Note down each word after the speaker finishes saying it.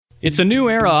It's a new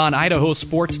era on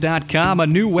idahosports.com, a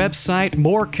new website,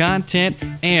 more content,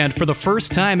 and for the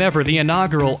first time ever, the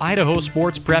inaugural Idaho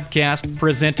Sports Prepcast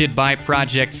presented by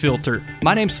Project Filter.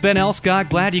 My name's Sven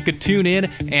Elskog. Glad you could tune in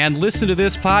and listen to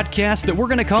this podcast that we're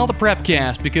going to call the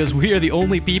Prepcast because we are the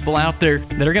only people out there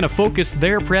that are going to focus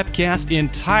their Prepcast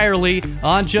entirely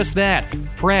on just that,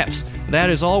 preps. That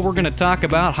is all we're going to talk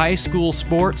about, high school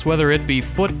sports, whether it be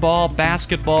football,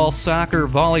 basketball, soccer,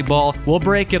 volleyball. We'll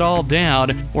break it all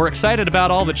down. We're excited about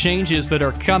all the changes that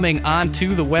are coming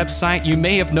onto the website. You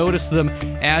may have noticed them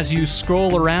as you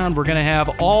scroll around. We're going to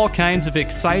have all kinds of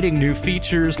exciting new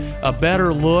features, a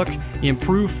better look,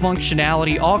 improved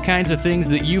functionality, all kinds of things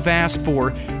that you've asked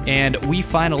for, and we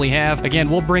finally have. Again,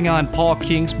 we'll bring on Paul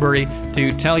Kingsbury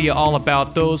to tell you all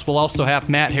about those. We'll also have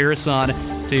Matt Harris on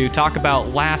to talk about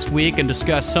last week and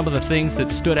discuss some of the things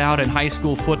that stood out in high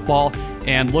school football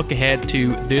and look ahead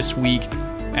to this week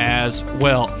as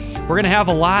well. We're going to have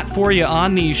a lot for you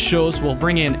on these shows. We'll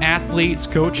bring in athletes,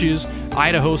 coaches,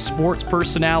 Idaho sports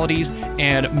personalities,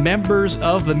 and members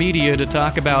of the media to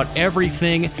talk about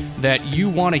everything that you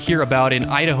want to hear about in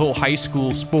Idaho high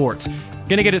school sports.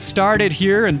 Going to get it started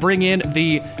here and bring in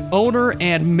the owner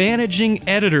and managing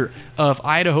editor of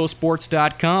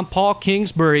idahosports.com, Paul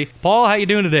Kingsbury. Paul, how you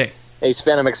doing today? Hey,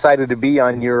 Sven, I'm excited to be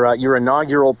on your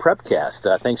inaugural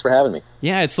Prepcast. Thanks for having me.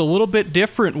 Yeah, it's a little bit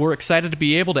different. We're excited to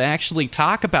be able to actually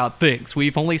talk about things.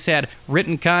 We've only had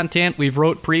written content, we've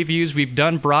wrote previews, we've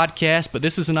done broadcasts, but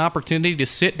this is an opportunity to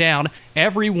sit down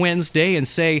every Wednesday and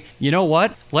say, you know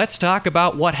what, let's talk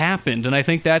about what happened. And I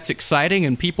think that's exciting,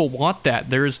 and people want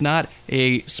that. There is not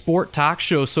a sport talk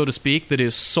show, so to speak, that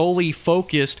is solely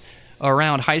focused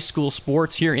around high school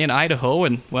sports here in Idaho,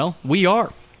 and, well, we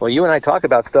are. Well, you and I talk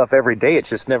about stuff every day. It's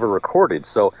just never recorded.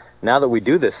 So now that we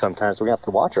do this, sometimes we're going to have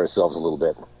to watch ourselves a little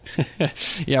bit.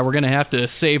 Yeah, we're going to have to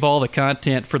save all the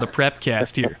content for the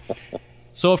Prepcast here.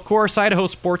 So, of course,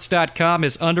 idahosports.com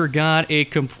has undergone a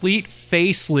complete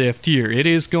facelift here. It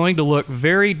is going to look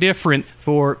very different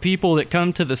for people that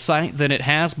come to the site than it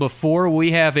has before.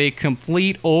 We have a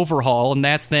complete overhaul, and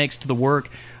that's thanks to the work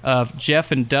of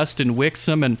Jeff and Dustin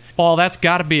Wixom. And, Paul, that's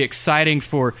got to be exciting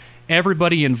for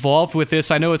everybody involved with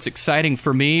this. I know it's exciting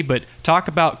for me, but talk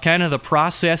about kind of the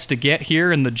process to get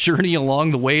here and the journey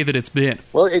along the way that it's been.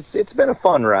 Well, it's been a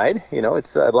fun ride. You know,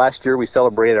 it's last year we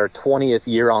celebrated our 20th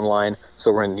year online,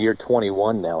 so we're in year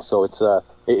 21 now. So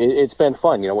it's been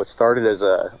fun. You know, what started as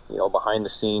a behind the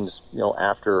scenes,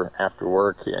 after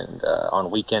work and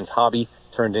on weekends hobby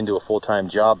turned into a full-time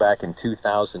job back in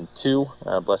 2002.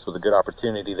 Blessed with a good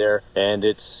opportunity there, and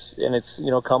it's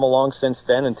come along since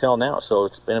then until now. So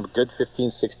it's been a good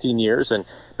 15, 16 years. And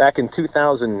back in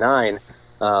 2009,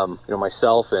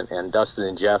 myself and Dustin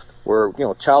and Jeff were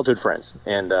childhood friends,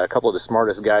 and a couple of the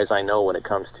smartest guys I know when it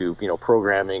comes to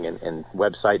programming and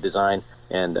website design.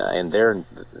 And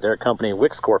their company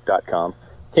Wixcorp.com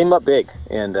came up big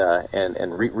and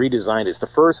redesigned. It's the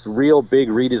first real big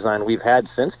redesign we've had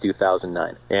since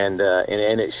 2009, and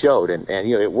it showed, and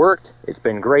it worked. It's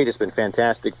been great. It's been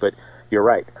fantastic. But you're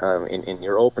right. In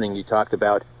your opening, you talked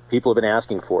about people have been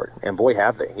asking for it, and boy,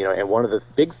 have they. And one of the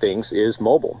big things is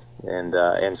mobile,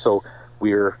 and so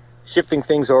we're shifting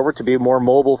things over to be more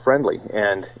mobile friendly.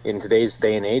 And in today's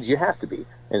day and age, you have to be.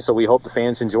 And so we hope the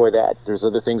fans enjoy that. There's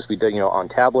other things we do, on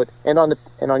tablet and on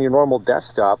your normal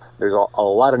desktop. There's a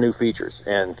lot of new features,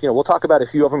 and we'll talk about a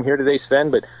few of them here today,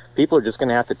 Sven. But people are just going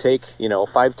to have to take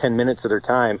 5-10 minutes of their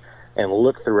time and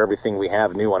look through everything we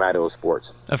have new on Idaho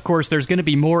Sports. Of course, there's going to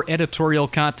be more editorial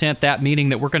content, that meaning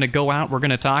that we're going to go out, we're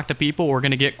going to talk to people, we're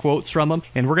going to get quotes from them,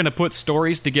 and we're going to put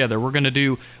stories together. We're going to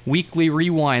do weekly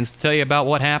rewinds to tell you about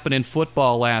what happened in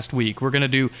football last week. We're going to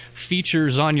do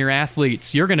features on your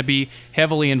athletes. You're going to be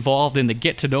heavily involved in the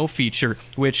Get to Know feature,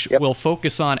 which will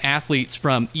focus on athletes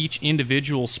from each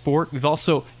individual sport. We've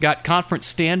also got conference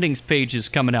standings pages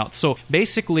coming out. So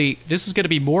basically, this is going to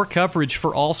be more coverage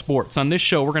for all sports. On this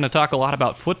show, we're going to talk a lot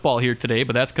about football here today,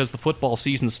 but that's because the football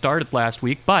season started last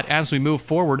week. But as we move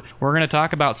forward, we're going to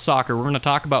talk about soccer, we're going to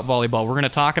talk about volleyball, we're going to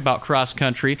talk about cross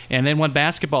country, and then when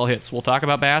basketball hits, we'll talk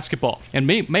about basketball. And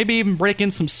maybe even break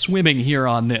in some swimming here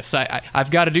on this.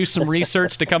 I've got to do some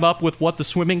research to come up with what the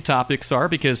swimming topics are,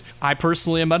 because I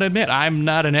personally am going to admit I'm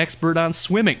not an expert on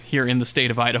swimming here in the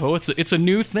state of Idaho. It's a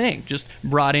new thing, just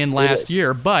brought in last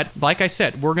year. But like I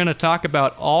said, we're going to talk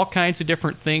about all kinds of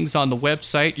different things on the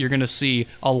website. You're going to see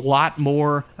a lot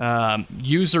more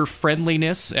user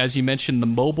friendliness, as you mentioned, the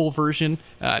mobile version.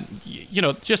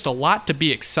 Just a lot to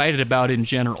be excited about in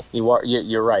general.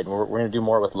 You're right. We're going to do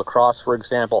more with lacrosse, for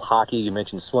example, hockey. You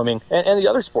mentioned swimming, and the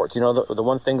other sports. The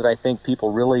one thing that I think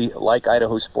people really like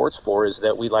Idaho sports for is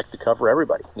that we like to cover cover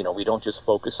everybody. We don't just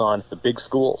focus on the big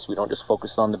schools. We don't just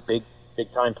focus on the big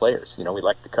time players. We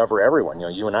like to cover everyone.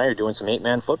 You and I are doing some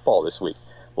 8-man football this week.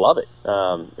 Love it.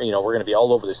 We're going to be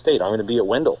all over the state. I'm going to be at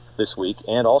Wendell this week,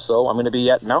 and also I'm going to be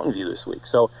at Mountain View this week.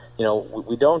 So,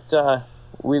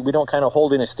 we don't kind of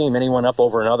hold in esteem anyone up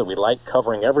over another. We like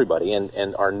covering everybody,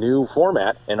 and our new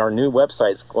format and our new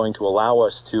website is going to allow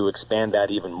us to expand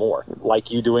that even more.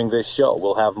 Like you doing this show,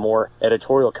 we'll have more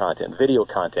editorial content, video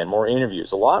content, more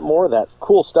interviews, a lot more of that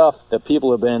cool stuff that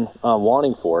people have been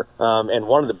wanting for. And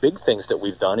one of the big things that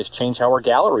we've done is change how our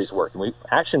galleries work.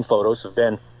 Action photos have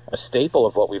been a staple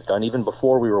of what we've done even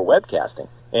before we were webcasting.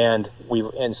 And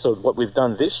so what we've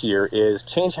done this year is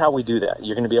change how we do that.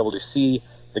 You're going to be able to see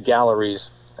the galleries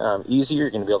easier.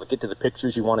 You're going to be able to get to the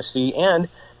pictures you want to see, and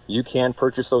you can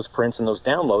purchase those prints and those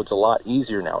downloads a lot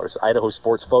easier now. There's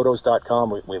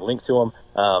idahosportsphotos.com. We link to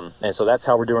them. And so that's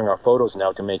how we're doing our photos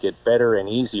now, to make it better and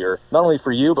easier, not only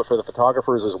for you, but for the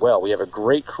photographers as well. We have a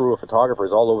great crew of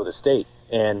photographers all over the state,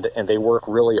 and they work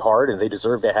really hard, and they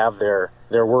deserve to have their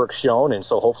work shown. And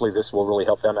so hopefully this will really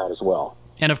help them out as well.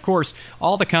 And of course,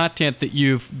 all the content that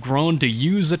you've grown to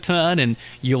use a ton and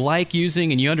you like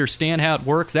using and you understand how it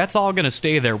works, that's all going to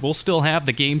stay there. We'll still have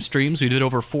the game streams. We did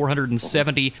over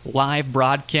 470 live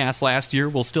broadcasts last year.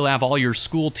 We'll still have all your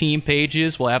school team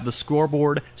pages. We'll have the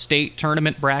scoreboard, state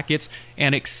tournament brackets,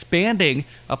 and expanding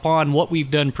upon what we've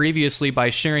done previously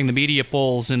by sharing the media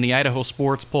polls and the Idaho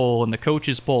Sports Poll and the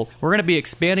Coaches Poll. We're going to be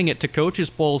expanding it to Coaches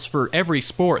Polls for every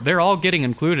sport. They're all getting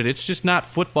included. It's just not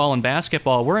football and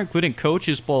basketball. We're including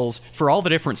Coaches Polls for all the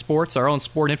different sports. Our own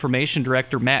sport information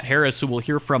director, Matt Harris, who we'll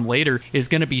hear from later, is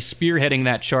going to be spearheading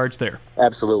that charge there.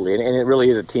 Absolutely, and it really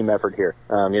is a team effort here.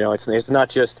 It's not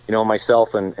just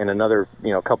myself and another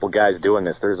couple guys doing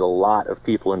this. There's a lot of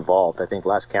people involved. I think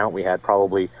last count we had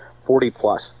probably 40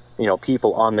 plus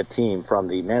people on the team, from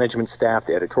the management staff,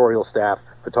 the editorial staff,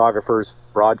 photographers,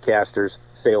 broadcasters,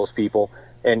 salespeople,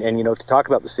 and to talk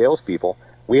about the salespeople.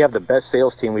 We have the best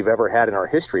sales team we've ever had in our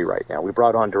history right now. We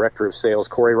brought on Director of Sales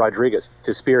Corey Rodriguez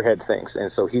to spearhead things, and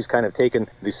so he's kind of taken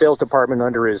the sales department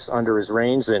under his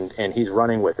reins, and he's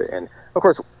running with it. And of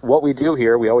course, what we do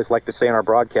here, we always like to say in our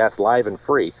broadcast, live and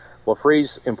free. Well,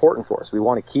 free's important for us. We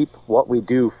want to keep what we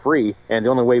do free, and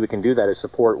the only way we can do that is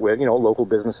support with, local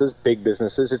businesses, big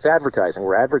businesses. It's advertising.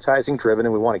 We're advertising driven,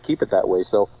 and we want to keep it that way.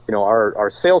 So, our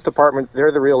sales department,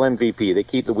 they're the real MVP. They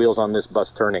keep the wheels on this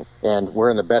bus turning, and we're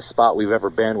in the best spot we've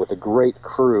ever been with a great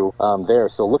crew there.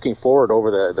 So looking forward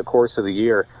over the course of the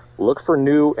year, look for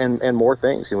new and more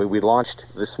things. And we launched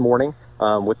this morning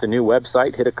with the new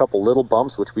website, hit a couple little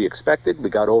bumps, which we expected.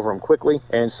 We got over them quickly.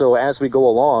 And so as we go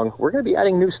along, we're going to be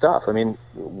adding new stuff. I mean,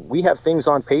 we have things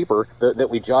on paper that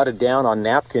we jotted down on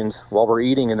napkins while we're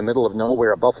eating in the middle of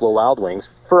nowhere at Buffalo Wild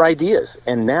Wings for ideas.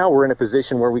 And now we're in a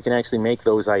position where we can actually make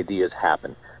those ideas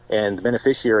happen. And the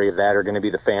beneficiary of that are going to be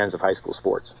the fans of high school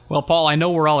sports. Well, Paul, I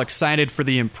know we're all excited for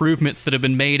the improvements that have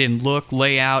been made in look,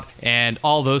 layout, and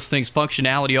all those things,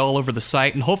 functionality all over the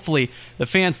site. And hopefully the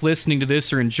fans listening to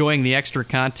this are enjoying the extra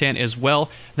content as well.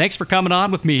 Thanks for coming on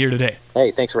with me here today.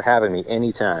 Hey, thanks for having me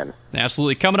anytime.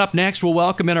 Absolutely. Coming up next, we'll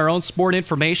welcome in our own sport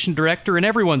information director and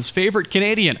everyone's favorite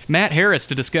Canadian, Matt Harris,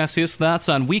 to discuss his thoughts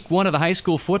on week 1 of the high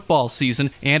school football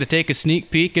season and to take a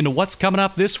sneak peek into what's coming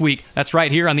up this week. That's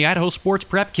right here on the Idaho Sports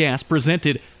Prepcast,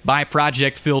 presented by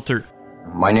Project Filter.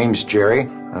 My name's Jerry,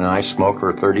 and I smoke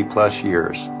for 30 plus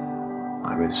years.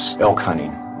 I was elk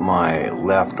hunting. My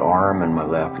left arm and my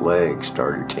left leg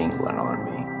started tingling on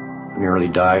me. Nearly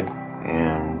died,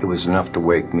 and it was enough to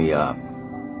wake me up.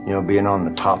 Being on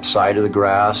the top side of the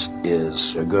grass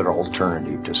is a good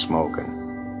alternative to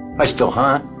smoking. I still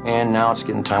hunt, and now it's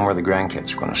getting time where the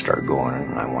grandkids are going to start going,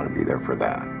 and I want to be there for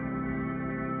that.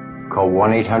 Call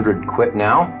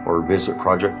 1-800-QUIT-NOW or visit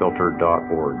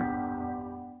projectfilter.org.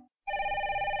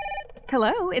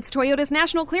 Hello, it's Toyota's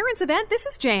National Clearance Event. This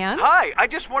is Jan. Hi, I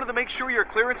just wanted to make sure your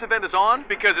clearance event is on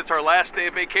because it's our last day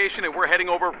of vacation and we're heading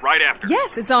over right after.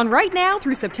 Yes, it's on right now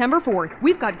through September 4th.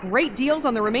 We've got great deals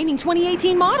on the remaining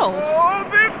 2018 models. Oh,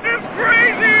 this is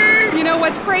crazy! You know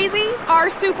what's crazy? Our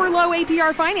super low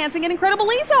APR financing and incredible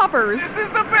lease offers. This is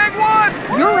the big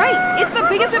one! You're right. It's the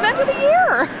biggest event of the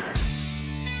year.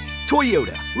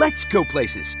 Toyota, let's go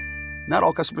places. Not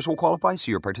all customers will qualify.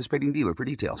 See your participating dealer for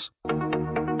details.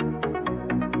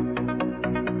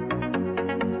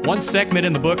 One segment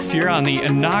in the books here on the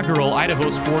inaugural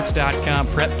IdahoSports.com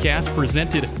Prepcast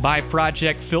presented by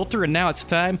Project Filter, and now it's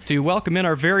time to welcome in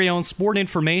our very own Sport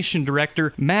Information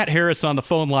Director, Matt Harris, on the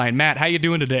phone line. Matt, how you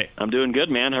doing today? I'm doing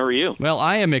good, man. How are you? Well,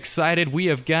 I am excited. We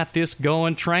have got this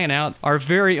going, trying out our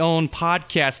very own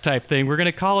podcast type thing. We're going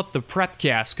to call it the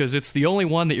Prepcast because it's the only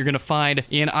one that you're going to find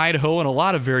in Idaho and a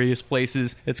lot of various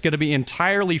places. It's going to be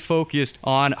entirely focused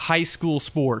on high school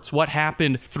sports, what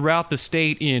happened throughout the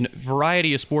state in a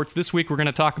variety of sports. This week we're going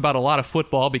to talk about a lot of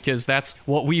football because that's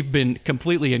what we've been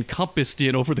completely encompassed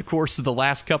in over the course of the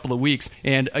last couple of weeks.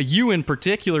 And you in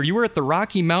particular, you were at the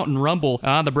Rocky Mountain Rumble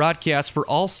on the broadcast for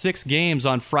all 6 games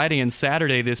on Friday and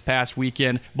Saturday this past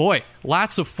weekend. Boy,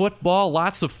 lots of football,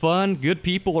 lots of fun, good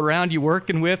people around you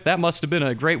working with. That must have been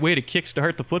a great way to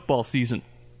kickstart the football season.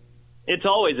 It's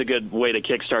always a good way to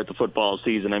kickstart the football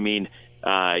season. I mean,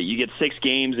 you get 6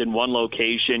 games in one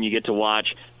location. You get to watch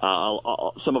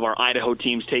some of our Idaho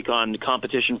teams take on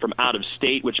competition from out of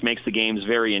state, which makes the games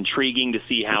very intriguing to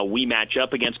see how we match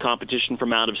up against competition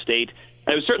from out of state.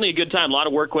 It was certainly a good time. A lot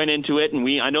of work went into it, and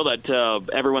I know that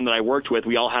everyone that I worked with,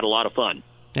 we all had a lot of fun.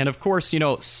 And of course,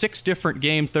 6 different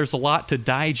games, there's a lot to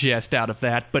digest out of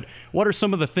that. But what are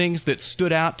some of the things that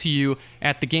stood out to you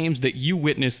at the games that you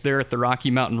witnessed there at the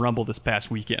Rocky Mountain Rumble this past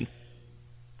weekend?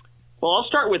 Well, I'll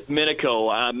start with Minico.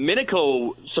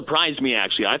 Minico surprised me,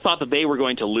 actually. I thought that they were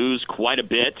going to lose quite a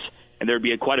bit, and there would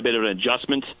be quite a bit of an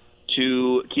adjustment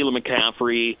to Keelan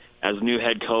McCaffrey as new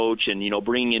head coach and,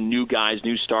 bringing in new guys,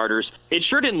 new starters. It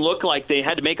sure didn't look like they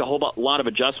had to make a whole lot of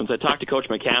adjustments. I talked to Coach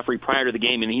McCaffrey prior to the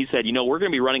game, and he said, we're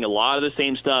going to be running a lot of the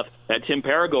same stuff that Tim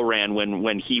Perigo ran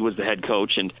when he was the head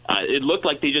coach. And it looked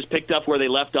like they just picked up where they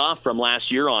left off from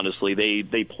last year, honestly.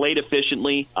 They played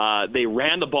efficiently. They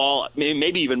ran the ball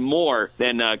maybe even more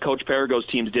than Coach Perigo's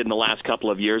teams did in the last couple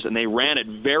of years, and they ran it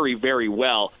very, very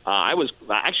well. I was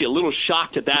actually a little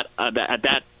shocked at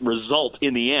that result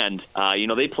in the end.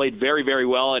 They played very, very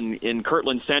well, and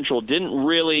Kirtland Central didn't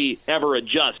really ever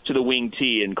adjust to the wing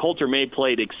T, and Coulter May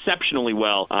played exceptionally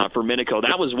well for Minico.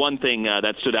 That was one thing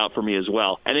that stood out for me as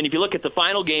well. And then if you look at the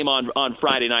final game on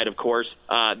Friday night, of course,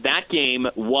 that game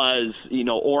was,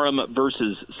 Orem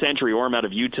versus Century, Orem out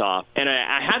of Utah. And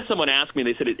I had someone ask me,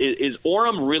 they said, is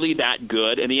Orem really that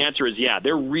good? And the answer is, yeah,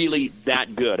 they're really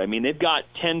that good. I mean, they've got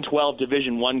 10, 12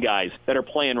 Division I guys that are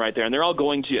playing right there, and they're all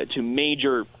going to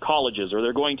major colleges, or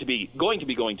they're going to be going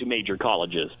to major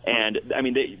colleges. And I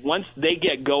mean, once they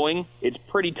get going, it's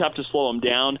pretty tough to slow them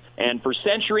down. And for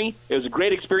Century, it was a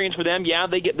great experience for them. Yeah,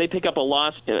 they pick up a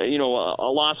loss, a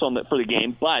loss for the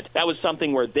game, but that was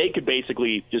something where they could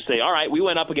basically just say, all right, we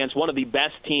went up against one of the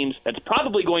best teams that's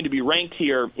probably going to be ranked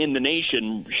here in the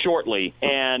nation shortly,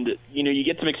 and you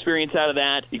get some experience out of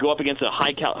that. You go up against a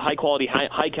high quality,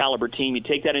 high caliber team. You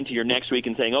take that into your next week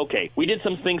and saying, okay, we did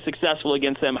some things successful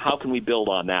against them. How can we build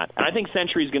on that? And I think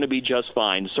Century is going to be just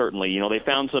fine. Certainly, they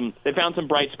found some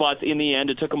bright spots in the end.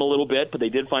 It took them a little bit, but they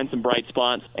did find some bright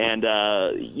spots. And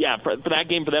for that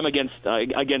game for them against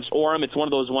Orem, it's one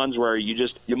of those ones where you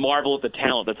marvel at the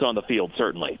talent that's on the field.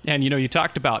 Certainly. And you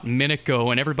talked about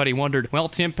Minico, and everybody wondered, well,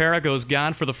 Tim Perigo's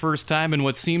gone for the first time in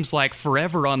what seems like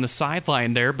forever on the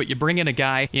sideline there, but you bring in a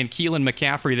guy in Keelan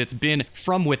McCaffrey that's been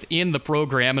from within the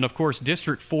program, and of course,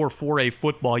 District 4 4A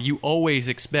football, you always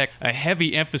expect a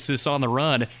heavy emphasis on the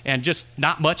run, and just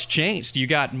not much changed. You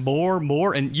got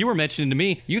more, and you were mentioning to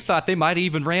me, you thought they might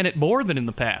even ran it more than in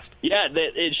the past. Yeah,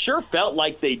 it sure felt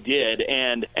like they did,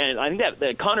 and I think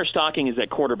that Connor Stocking is at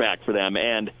quarterback for them,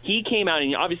 and he came out,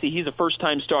 and obviously he's a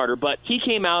first-time starter, but he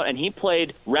came out and he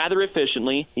played rather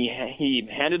efficiently. He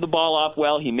handed the ball off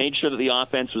well. He made sure that the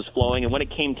offense was flowing, and when it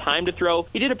came time to throw,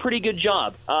 he did a pretty good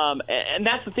job. And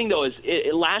that's the thing, though, is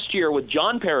last year with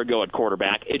John Perigo at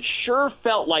quarterback, it sure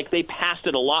felt like they passed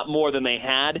it a lot more than they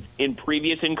had in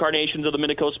previous incarnations of the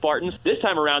Minico Spartans. This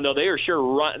time around, though, they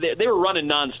were running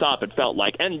nonstop, it felt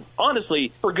like. And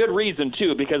honestly, for good reason,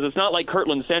 too, because it's not like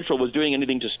Kirtland Central was doing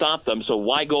anything to stop them, so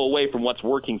why go away from what's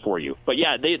working for you? But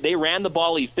yeah, they ran the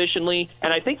ball efficiently,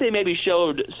 and I think they maybe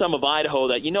showed some of Idaho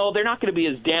that, they're not going to be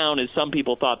as down as some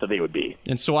people thought that they would be.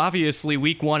 And so obviously,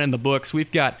 week 1 in the books,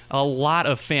 we've got a lot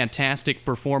of fantastic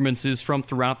performances from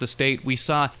throughout the state. We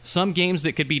saw some games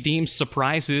that could be deemed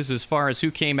surprises as far as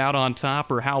who came out on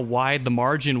top or how wide the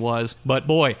margin was. But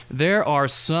boy, there are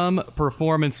some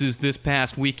performances this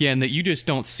past weekend that you just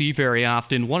don't see very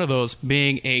often. One of those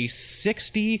being a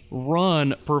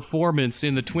 60-run performance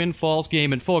in the Twin Falls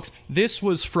game. And folks, this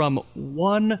was from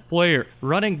one player.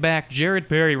 Running back Jared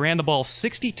Perry ran the ball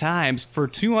 60 times for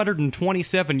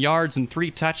 227 yards and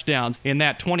 3 touchdowns in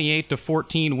that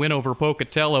 28-14 win over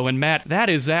Pocatello. And Matt, that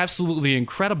is absolutely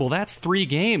incredible. That's 3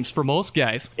 games for most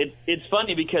guys. It's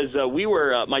funny because we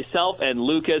were, myself and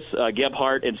Lucas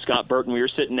Gebhardt and Scott Burton, we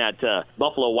were sitting at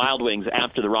Buffalo Wild Wings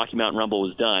after the Rocky Mountain Rumble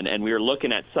was done, and we were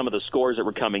looking at some of the scores that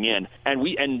were coming in. And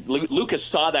Lucas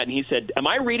saw that, and he said, "Am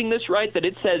I reading this right, that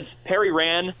it says Perry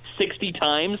ran 60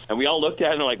 times?" And we all looked at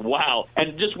it and were like, wow.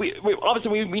 And just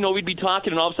obviously we'd be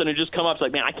talking, and all of a sudden it just come up. It's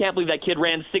like, man, I can't believe that kid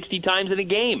ran 60 times in a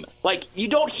game. Like, you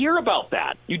don't hear about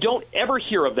that. You don't ever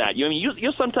hear of that.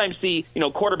 You'll sometimes see,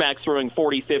 quarterbacks throwing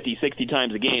 40, 50, 60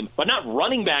 times a game, but not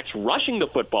running backs rushing the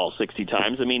football 60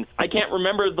 times. I mean, I can't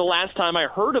remember the last time I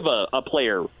heard of a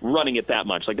player running it that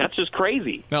much. Like, that's just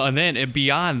crazy. Well, and then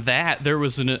beyond that, there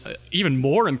was an even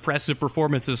more impressive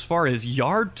performance as far as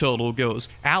yard total goes.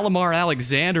 Alamar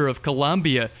Alexander of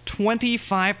Columbia,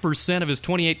 25% of his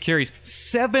 28 carries,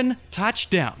 7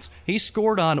 touchdowns. He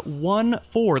scored on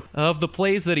 1/4 of the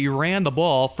plays that he ran the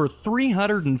ball for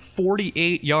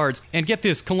 348 yards. And get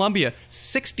this, Columbia,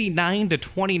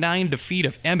 69-29 defeat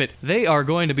of Emmett. They are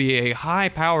going to be a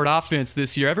high-powered offense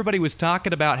this year. Everybody was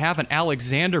talking about having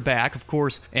Alexander back, of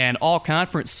course, an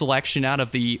all-conference selection out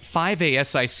of the 5A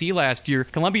SIC last year.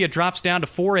 Columbia drops down to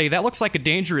 4A. That looks like a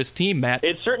dangerous team, Matt.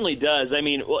 It certainly does. I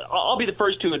mean, I'll be the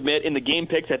first to admit, in the game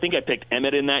picks, I think I picked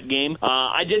Emmett in that game.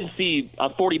 I didn't see a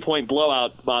 40-point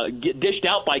blowout get dished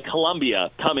out by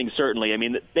Columbia coming, certainly. I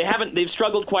mean, they've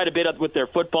struggled quite a bit with their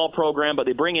football program, but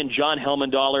they bring in John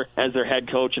Helmendaler as their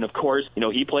head coach, and of course,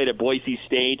 he played at Boise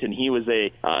State, and he was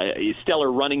a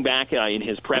stellar running back in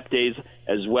his prep days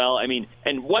as well. I mean,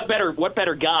 and what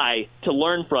better guy to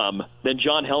learn from than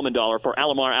John Helmendaler for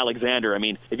Alamar Alexander? I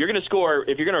mean, if you're going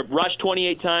to rush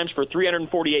 28 times for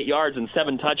 348 yards and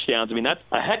 7 touchdowns, I mean, that's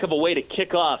a heck of a way to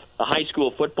kick off a high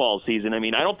school football season. I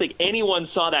mean, I don't think anyone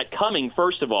saw that coming,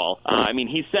 first of all. I mean,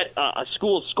 he set a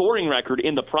school scoring record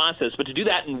in the process, but to do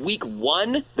that in week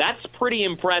 1, that's pretty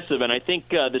impressive, and I think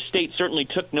the state certainly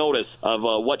took notice of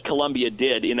what Columbia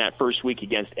did in that first week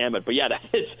against Emmett. But yeah,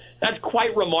 that's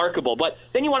quite remarkable. But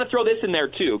then you want to throw this in there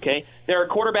too, okay? Their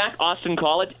quarterback, Austin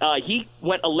Collett, he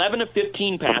went 11 of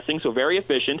 15 passing, so very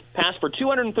efficient, passed for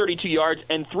 232 yards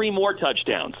and 3 more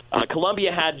touchdowns.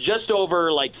 Columbia had just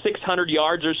over 600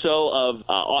 yards or so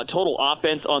of total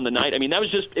offense on the night. I mean, it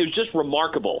was just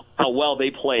remarkable how well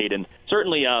they played. And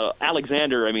certainly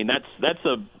Alexander, I mean, that's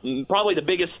probably the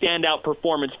biggest standout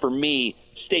performance for me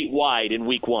statewide in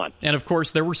week 1. And of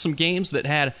course, there were some games that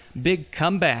had big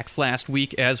comebacks last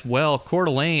week as well. Coeur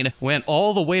d'Alene went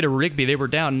all the way to Rigby. They were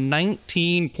down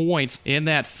 19 points in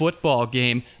that football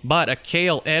game, but a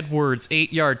Cale Edwards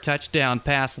 8-yard touchdown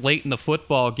pass late in the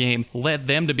football game led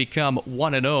them to become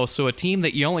 1-0. So a team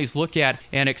that you always look at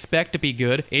and expect to be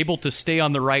good, able to stay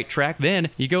on the right track. Then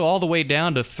you go all the way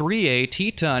down to 3A.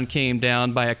 Teton came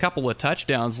down by a couple of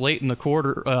touchdowns late in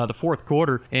the fourth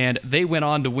quarter, and they went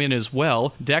on to win as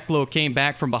well. Declo came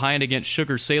back from behind against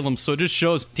Sugar Salem, so it just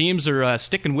shows teams are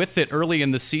sticking with it early in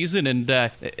the season, and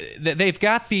they've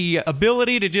got the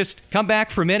ability to just come back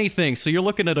from anything. So you're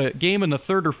looking at a game in the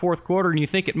third or fourth quarter, and you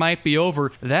think it might be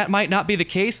over. That might not be the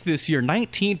case this year.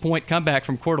 19-point comeback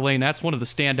from Coeur d'Alene. That's one of the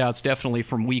standouts definitely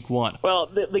from week 1. Well,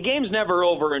 the game's never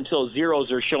over until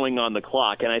zeros are showing on the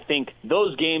clock, and I think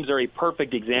those games are a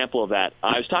perfect example of that.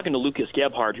 I was talking to Lucas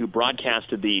Gebhardt, who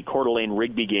broadcasted the Coeur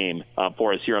d'Alene-Rigby game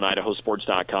for us here on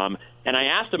IdahoSports.com, and I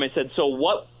asked him, I said, so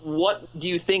what do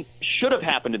you think should have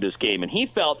happened in this game? And he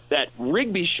felt that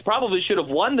Rigby probably should have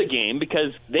won the game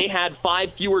because they had 5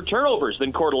 fewer turnovers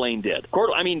than Coeur d'Alene did.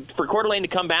 For Coeur d'Alene to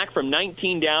come back from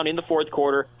 19 down in the fourth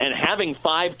quarter and having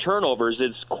 5 turnovers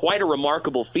is quite a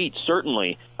remarkable feat,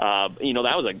 certainly.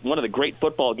 That was one of the great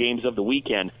football games of the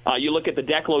weekend. You look at the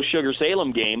Declo-Sugar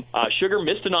Salem game, Sugar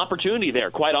missed an opportunity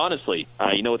there, quite honestly.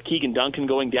 With Keegan Duncan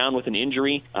going down with an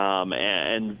injury,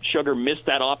 and Sugar missed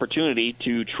that opportunity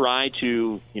to try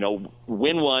to,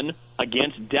 win one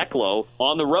against Declo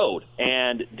on the road.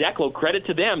 And Declo, credit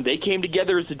to them, they came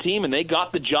together as a team and they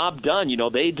got the job done.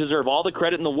 They deserve all the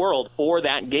credit in the world for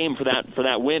that game, for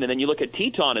that win. And then you look at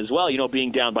Teton as well,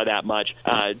 being down by that much.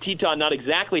 Teton not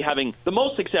exactly having the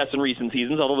most success in recent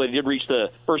seasons, although they did reach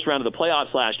the first round of the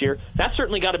playoffs last year. That's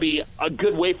certainly got to be a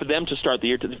good way for them to start the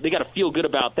year. They got to feel good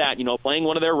about that, playing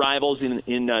one of their rivals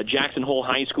in Jackson Hole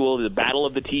High School, the Battle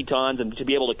of the Tetons, and to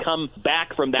be able to come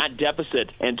back from that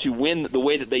deficit and to win the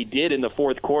way that they did did in the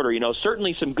fourth quarter.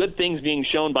 Certainly some good things being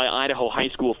shown by Idaho high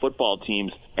school football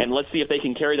teams. And let's see if they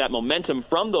can carry that momentum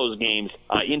from those games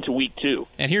into week 2.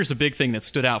 And here's a big thing that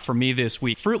stood out for me this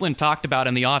week. Fruitland talked about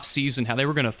in the offseason how they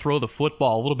were going to throw the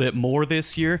football a little bit more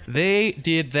this year. They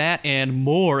did that and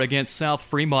more against South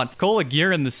Fremont. Cole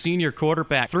Aguirre, the senior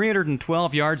quarterback,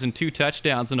 312 yards and 2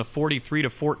 touchdowns in a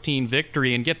 43-14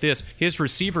 victory. And get this, his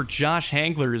receiver Josh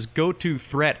Hangler, his go-to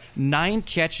threat, 9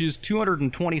 catches,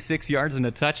 226 yards and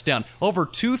a touchdown. Over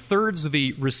 2/3 of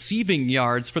the receiving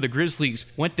yards for the Grizzlies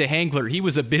went to Hangler. He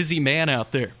was a busy man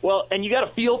out there. Well, and you got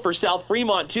to feel for South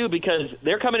Fremont, too, because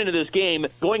they're coming into this game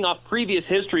going off previous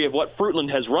history of what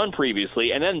Fruitland has run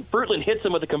previously, and then Fruitland hits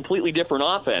them with a completely different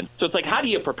offense. So it's like, how do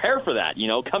you prepare for that,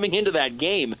 coming into that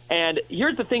game? And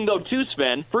here's the thing, though, too,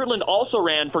 Sven. Fruitland also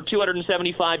ran for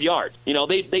 275 yards.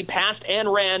 They passed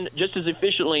and ran just as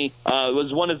efficiently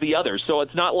as one as the others. So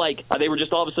it's not like they were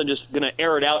just all of a sudden just going to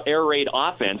air raid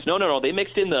offense. No. They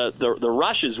mixed in the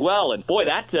rush as well. And, boy,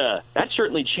 that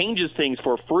certainly changes things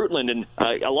for Fruitland. And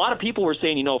a lot of people were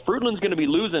saying, Fruitland's going to be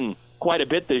losing quite a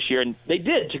bit this year, and they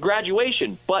did to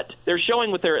graduation, but they're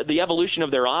showing with the evolution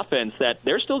of their offense that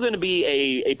they're still going to be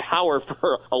a power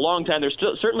for a long time. They're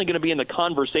still certainly going to be in the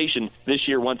conversation this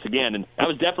year once again, and that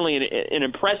was definitely an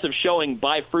impressive showing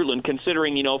by Fruitland,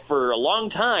 considering, for a long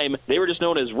time they were just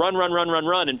known as run,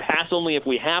 and pass only if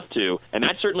we have to, and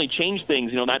that certainly changed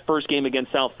things, that first game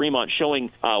against South Fremont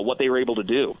showing what they were able to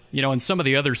do. And some of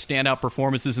the other standout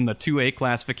performances in the 2A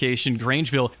classification,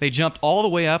 Grangeville, they jumped all the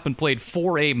way up and played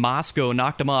 4A Moscow,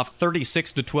 knocked them off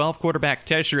 36-12. Quarterback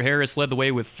Tesher Harris led the way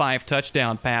with 5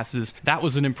 touchdown passes. That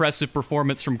was an impressive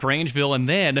performance from Grangeville. And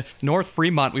then North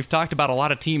Fremont, we've talked about a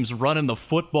lot of teams running the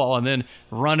football and then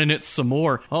running it some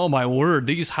more. Oh my word,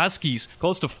 these Huskies,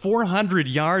 close to 400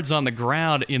 yards on the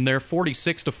ground in their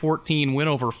 46-14 win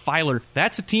over Filer.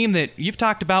 That's a team that you've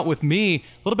talked about with me, a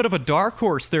little bit of a dark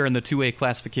horse there in the 2A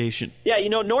classification. Yeah,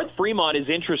 North Fremont is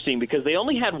interesting because they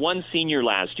only had one senior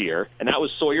last year, and that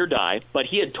was Sawyer Dye, but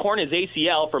he had torn his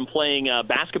ACL from playing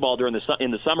basketball in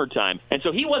the summertime, and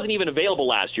so he wasn't even available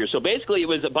last year. So basically it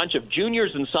was a bunch of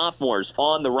juniors and sophomores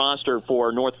on the roster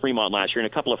for North Fremont last year,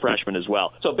 and a couple of freshmen as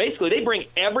well. So basically they bring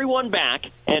everyone back,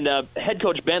 and head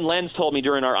coach Ben Lenz told me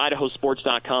during our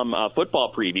IdahoSports.com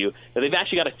football preview that they've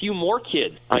actually got a few more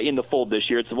kids in the fold this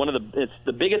year. It's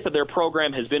the biggest that their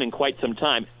program has been in quite some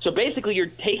time. So basically you're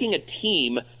taking a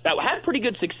team that had pretty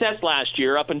good success last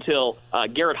year up until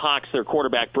Garrett Hawks, their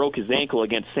quarterback, broke his ankle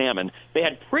against Salmon. They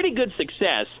had pretty good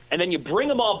success, and then you bring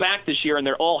them all back this year and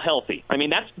they're all healthy. I mean,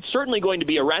 that's certainly going to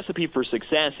be a recipe for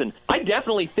success, and I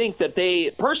definitely think that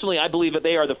I believe that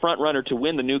they are the front runner to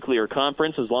win the Nuclear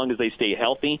Conference as long as they stay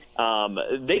healthy.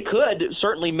 They could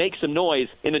certainly make some noise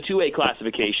in the 2A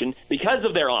classification because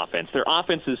of their offense. Their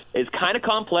offense is kind of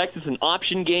complex. It's an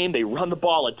option game. They run the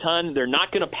ball a ton. They're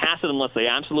not going to pass it unless they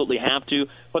absolutely have to,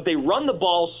 but they run the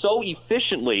ball so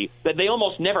efficiently that they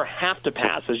almost never have to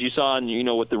pass, as you saw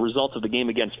with the results of the game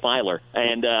against Filer.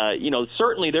 And,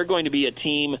 certainly they're going to be a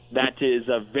team that is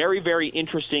very, very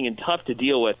interesting and tough to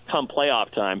deal with come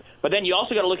playoff time. But then you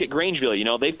also got to look at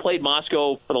Grangeville. They've played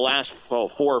Moscow for the last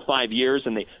 4 or 5 years,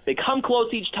 and they come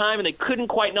close each time, and they couldn't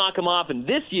quite knock them off. And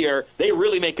this year, they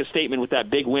really make a statement with that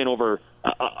big win over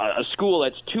a school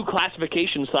that's 2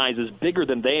 classification sizes bigger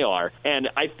than they are. And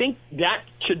I think that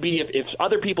should be, if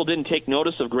other people didn't take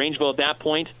notice of Grangeville at that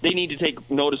point, they need to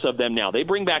take notice of them now. They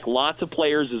bring back lots of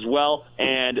players as well,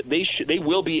 and they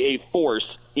will be a force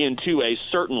in 2A,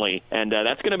 certainly, and that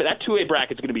 2A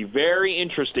bracket's going to be very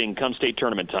interesting come state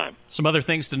tournament time. Some other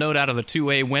things to note out of the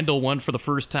 2A. Wendell won for the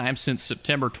first time since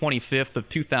September 25th of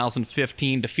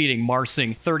 2015, defeating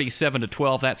Marsing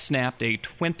 37-12. That snapped a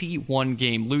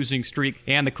 21-game losing streak,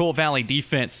 and the Coal Valley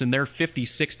defense in their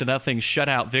 56-0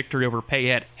 shutout victory over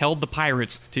Payette held the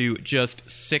Pirates to just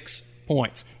 6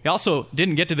 points. We also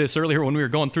didn't get to this earlier when we were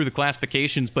going through the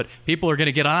classifications, but people are going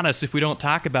to get on us if we don't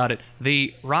talk about it.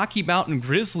 The Rocky Mountain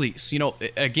Grizzlies,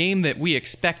 a game that we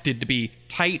expected to be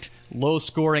tight, low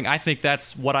scoring. I think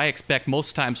that's what I expect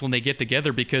most times when they get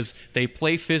together because they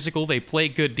play physical, they play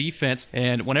good defense,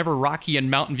 and whenever Rocky and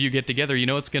Mountain View get together,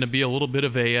 it's going to be a little bit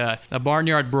of a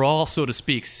barnyard brawl, so to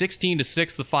speak.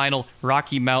 16-6 the final.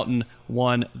 Rocky Mountain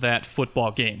won that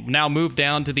football game. Now move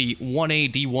down to the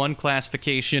 1A D1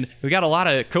 classification. We got a lot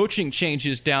of coaching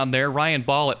changes down there. Ryan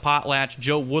Ball at Potlatch,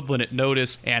 Joe Woodland at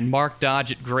Notice, and Mark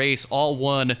Dodge at Grace all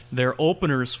won their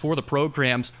openers for the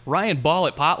programs. Ryan Ball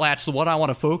at Potlatch, so what I want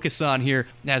to focus on here,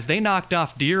 as they knocked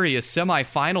off Deary, a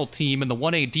semifinal team in the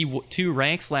 1A D2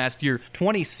 ranks last year,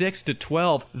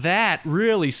 26-12. That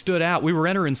really stood out. We were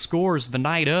entering scores the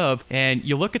night of, and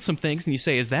you look at some things and you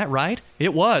say, is that right?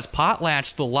 It was.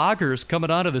 Potlatch, the Loggers, coming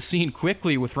onto the scene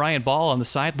quickly with Ryan Ball on the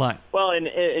sideline. Well,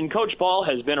 and Coach Ball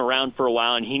has been around for a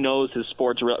while, and he knows his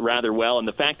sports rather well, and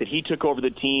the fact that he took over the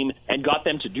team and got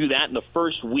them to do that in the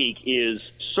first week is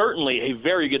certainly a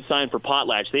very good sign for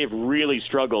Potlatch. They have really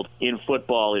struggled in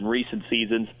football in recent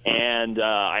seasons, and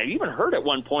I even heard at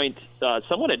one point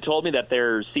someone had told me that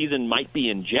their season might be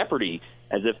in jeopardy,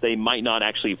 as if they might not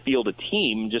actually field a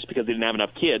team just because they didn't have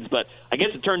enough kids. But I guess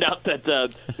it turned out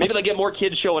that maybe they get more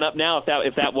kids showing up now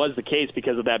if that was the case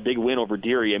because of that big win over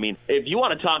Deary. I mean, if you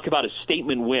want to talk about a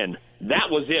statement win,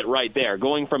 that was it right there,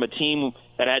 going from a team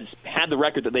that had the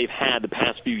record that they've had the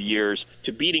past few years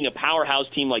to beating a powerhouse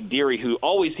team like Deary, who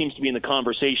always seems to be in the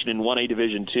conversation in 1A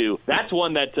Division II. That's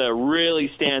one that really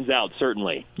stands out,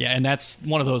 certainly. Yeah, and that's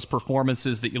one of those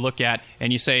performances that you look at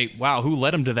and you say, wow, who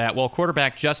led him to that? Well,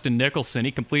 quarterback Justin Nicholson,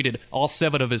 he completed all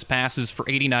 7 of his passes for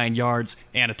 89 yards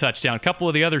and a touchdown. A couple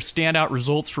of the other standout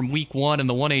results from Week 1 in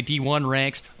the 1A D1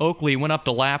 ranks. Oakley went up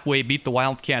to Lapway, beat the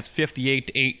Wildcats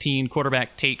 58-18.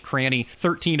 Quarterback Tate Cranny,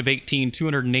 13 of 18,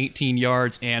 218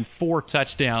 yards, and 4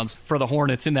 touchdowns for the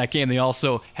Hornets in that game. They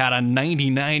also had a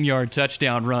 99-yard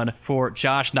touchdown run for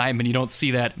Josh Nyman. You don't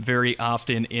see that very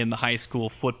often in the high school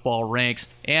football ranks.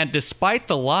 And despite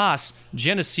the loss,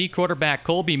 Genesee quarterback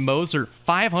Colby Moser,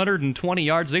 520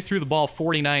 yards. They threw the ball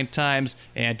 49 times,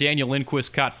 and Daniel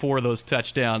Lindquist caught 4 of those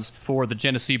touchdowns for the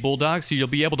Genesee Bulldogs, who you'll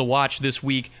be able to watch this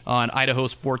week on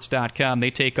IdahoSports.com.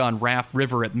 They take on Raft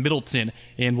River at Middleton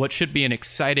in what should be an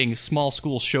exciting small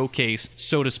school showcase,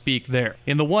 so to speak, there.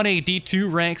 In the 1A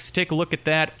D2 ranks, take a look at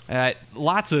that.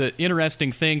 Lots of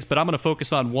interesting things, but I'm going to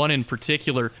focus on one in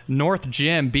particular. North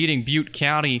Gem beating Butte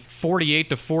County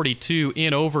 48-42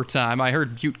 in overtime. I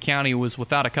heard Butte County was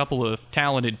without a couple of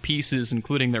talented pieces,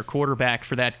 including their quarterback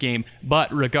for that game.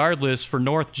 But regardless, for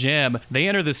North Gem, they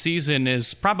enter the season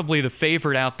as probably the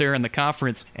favorite out there in the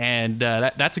conference, and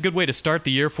that's a good way to start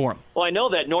the year for them. Well, I know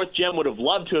that North Gem would have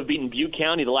loved to have beaten Butte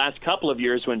County the last couple of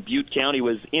years when Butte County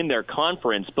was in their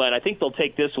conference, but I think they'll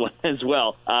take this one as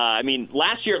well. I mean,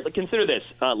 last year, consider this.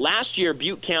 Last year,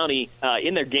 Butte County,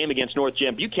 in their game against North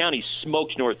Gem, Butte County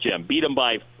smoked North Gem, beat them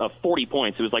by 40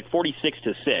 points. It was like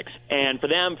 46-6. And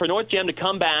for North Gem to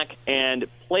come back and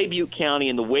play Butte County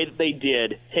in the way that they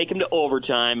did, take them to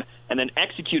overtime, and then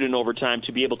execute in overtime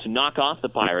to be able to knock off the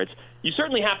Pirates, you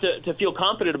certainly have to feel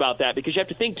confident about that, because you have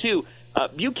to think, too,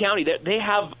 Butte County, they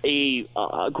have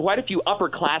quite a few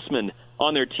upperclassmen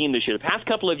on their team this year. The past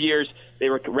couple of years, they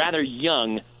were rather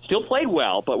young, still played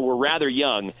well, but were rather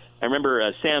young. I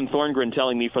remember Sam Thorngren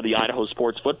telling me for the Idaho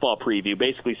Sports Football Preview,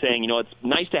 basically saying, it's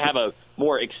nice to have a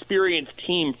more experienced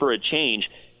team for a change.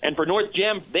 And for North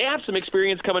Gem, they have some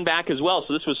experience coming back as well.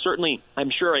 So this was certainly, I'm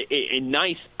sure, a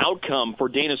nice outcome for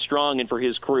Dana Strong and for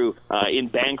his crew in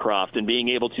Bancroft, and being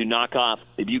able to knock off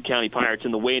the Butte County Pirates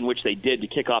in the way in which they did to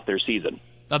kick off their season.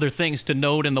 Other things to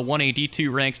note in the 1A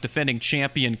D2 ranks, defending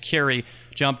champion Cary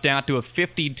jumped out to a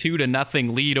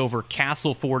 52-0 lead over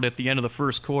Castleford at the end of the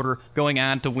first quarter, going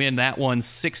on to win that one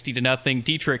 60-0.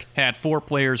 Dietrich had 4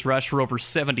 players rush for over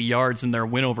 70 yards in their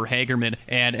win over Hagerman.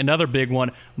 And another big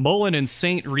one, Mullen and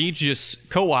St. Regis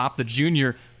Co-op, the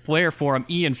junior player for him,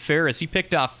 Ian Ferris, he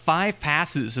picked off 5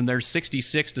 passes in their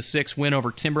 66-6 win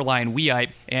over Timberline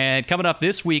Weeite. And coming up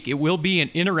this week, it will be an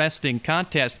interesting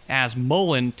contest as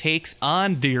Mullen takes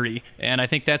on Deary. And I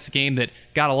think that's a game that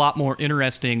got a lot more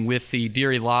interesting with the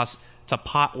Deary loss to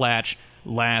Potlatch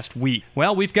last week.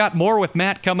 Well, we've got more with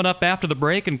Matt coming up after the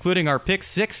break, including our Pick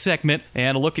 6 segment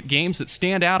and a look at games that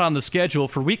stand out on the schedule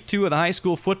for Week 2 of the high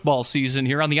school football season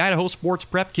here on the Idaho Sports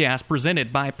Prepcast,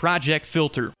 presented by Project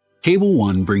Filter. Cable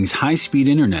One brings high-speed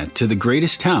internet to the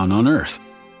greatest town on earth,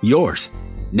 yours.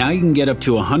 Now you can get up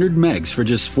to 100 megs for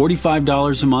just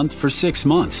 $45 a month for 6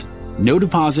 months. No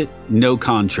deposit, no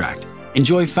contract.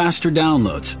 Enjoy faster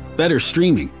downloads, better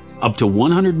streaming, up to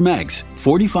 100 megs,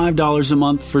 $45 a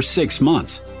month for 6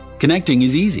 months. Connecting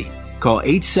is easy. Call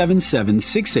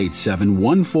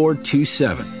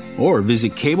 877-687-1427 or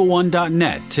visit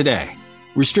CableOne.net today.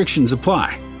 Restrictions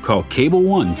apply. Call Cable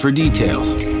One for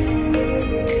details.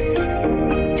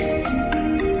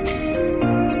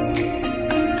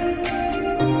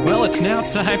 Well, it's now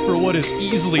time for what is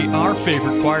easily our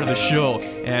favorite part of the show,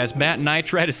 as Matt and I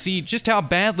try to see just how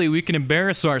badly we can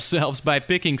embarrass ourselves by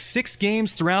picking 6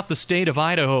 games throughout the state of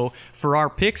Idaho for our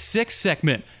Pick 6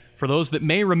 segment. For those that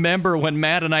may remember when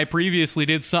Matt and I previously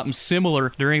did something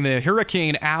similar during the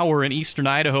Hurricane Hour in eastern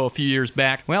Idaho a few years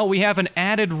back, well, we have an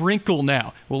added wrinkle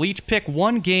now. We'll each pick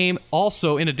one game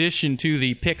also in addition to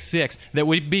the pick six that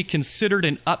would be considered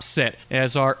an upset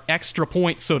as our extra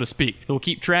point, so to speak. We'll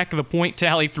keep track of the point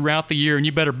tally throughout the year, and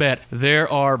you better bet there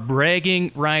are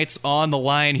bragging rights on the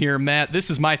line here, Matt. This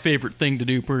is my favorite thing to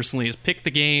do personally, is pick the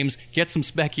games, get some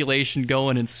speculation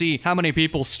going, and see how many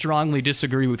people strongly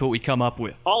disagree with what we come up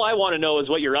with. All I want to know is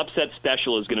what your upset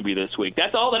special is going to be this week.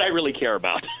 That's all that I really care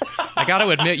about. I got to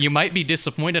admit, you might be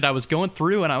disappointed. I was going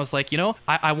through and I was like,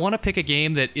 I want to pick a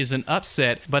game that is an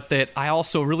upset, but that I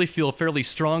also really feel fairly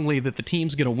strongly that the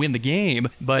team's going to win the game.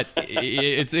 But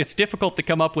it's difficult to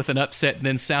come up with an upset and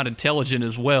then sound intelligent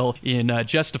as well in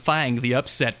justifying the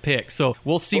upset pick. So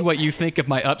we'll see what you think of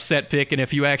my upset pick and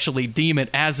if you actually deem it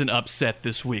as an upset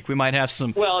this week. We might have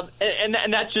some. Well,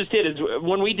 and that's just it. Is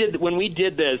when we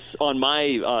did this on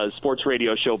my sports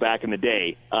radio show back in the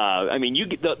day. I mean,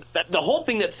 the whole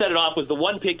thing that set it off was the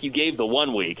one pick you gave the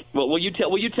 1 week. Well, will you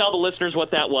tell the listeners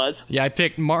what that was? Yeah, I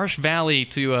picked Marsh Valley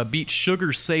to beat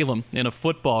Sugar Salem in a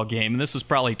football game, and this was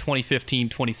probably 2015,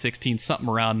 2016, something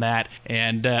around that.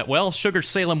 And Sugar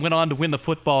Salem went on to win the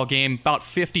football game about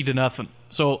 50-0.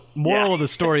 So moral of the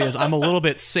story is I'm a little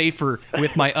bit safer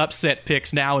with my upset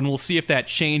picks now, and we'll see if that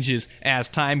changes as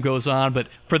time goes on. But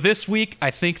for this week,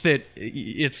 I think that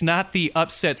it's not the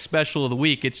upset special of the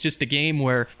week. It's just a game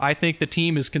where I think the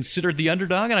team is considered the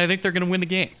underdog, and I think they're going to win the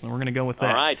game. And we're going to go with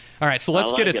that. All right, so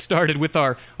let's get it started with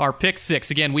our pick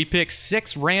six. Again, we pick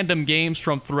 6 random games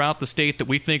from throughout the state that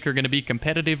we think are going to be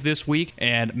competitive this week,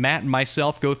 and Matt and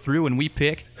myself go through and we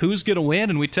pick who's going to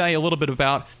win, and we tell you a little bit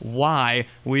about why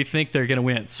we think they're going to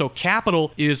win. So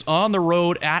Capital is on the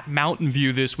road at Mountain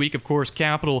View this week. Of course,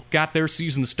 Capital got their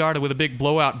season started with a big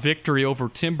blowout victory over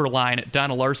Timberline at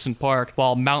Donna Larson Park,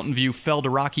 while Mountain View fell to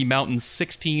Rocky Mountain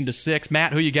 16-6.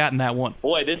 Matt, who you got in that one?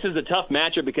 Boy, this is a tough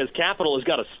matchup because Capital has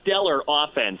got a stellar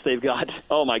offense. They've got,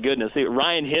 oh my goodness,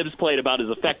 Ryan Hibbs played about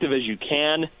as effective as you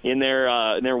can in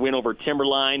their win over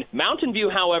Timberline. Mountain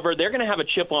View, however, they're going to have a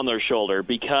chip on their shoulder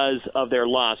because of their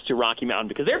loss to Rocky Mountain,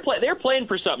 because they're playing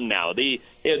for something now.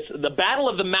 It's the Battle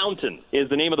of the Mountain is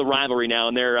the name of the rivalry now,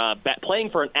 and they're playing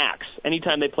for an axe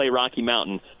anytime they play Rocky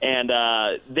Mountain. And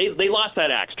they lost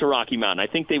that axe to Rocky Mountain. I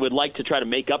think they would like to try to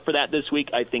make up for that this week.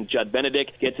 I think Judd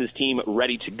Benedict gets his team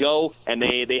ready to go, and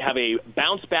they have a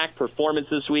bounce-back performance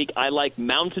this week. I like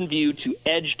Mountain View to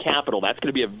edge Capital. That's going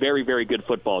to be a very, very good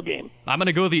football game. I'm going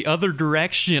to go the other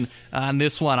direction on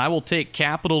this one. I will take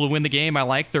Capital to win the game. I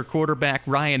like their quarterback,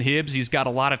 Ryan Hibbs. He's got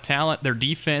a lot of talent. Their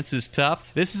defense is tough.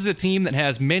 This is a team that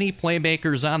has many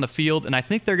playmakers on the field, and I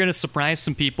think they're going to surprise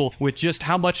some people with just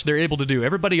how much they're able to do.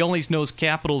 Everybody always knows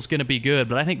Capital's going to be good,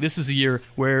 but I think this is a year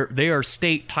where they are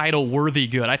state title worthy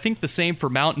good. I think the same for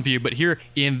Mountain View, but here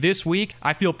in this week,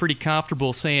 I feel pretty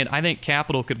comfortable saying I think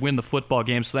Capital could win the football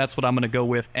game, so that's what I'm going to go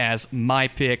with as my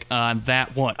pick on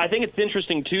that one. I think it's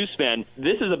interesting too, Sven.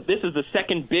 This is the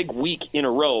second big week in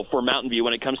a row for Mountain View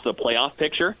when it comes to the playoff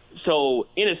picture. So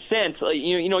in a sense,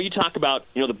 you talk about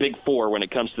the Big Four when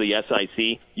it comes to the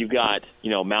SIC. You've got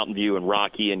Mountain View and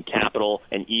Rocky and Capital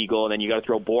and Eagle, and then you got to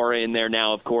throw Bora in there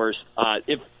now, of course.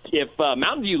 If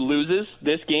Mountain View loses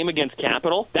this game against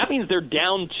Capital, that means they're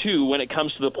down 2 when it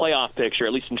comes to the playoff picture,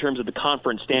 at least in terms of the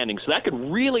conference standings. So that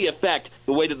could really affect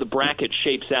the way that the bracket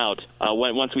shapes out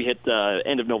once we hit the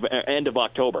end of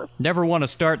October. Never want to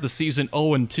start the season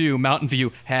 0-2. Mountain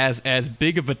View has as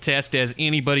big of a test as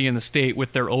anybody in the state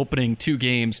with their opening 2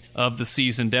 games of the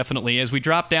season, definitely. As we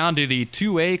drop down to the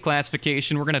 2A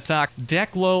classification, we're going to talk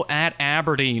Declo at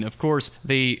Aberdeen. Of course,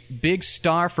 the big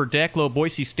star for Declo,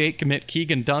 Boise State commit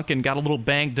Keegan Duncan, got a little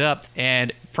banged up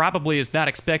and probably is not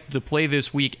expected to play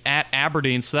this week at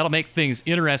Aberdeen, so that'll make things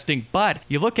interesting. But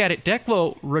you look at it,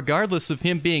 Declo, regardless of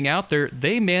him being out there,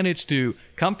 they managed to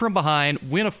come from behind,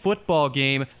 win a football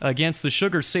game against the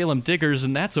Sugar Salem Diggers,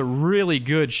 and that's a really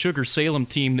good Sugar Salem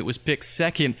team that was picked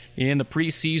second in the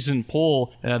preseason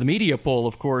poll, the media poll,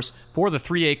 of course, for the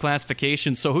 3A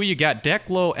classification. So who you got?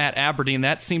 Declo at Aberdeen.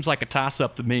 That seems like a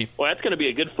toss-up to me. Well, that's going to be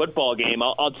a good football game.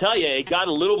 I'll tell you, it got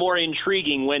a little more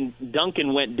intriguing when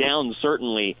Duncan went down,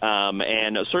 certainly,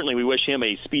 and certainly we wish him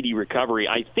a speedy recovery.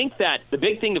 I think that the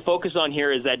big thing to focus on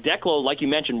here is that Declo, like you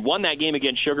mentioned, won that game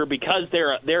against Sugar because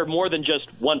they're more than just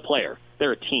one player.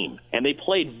 They're a team, and they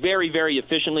played very, very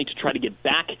efficiently to try to get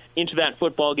back into that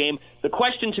football game. The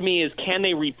question to me is, can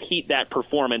they repeat that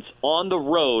performance on the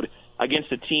road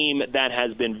against a team that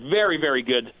has been very, very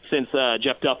good since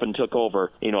Jeff Duffin took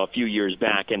over, a few years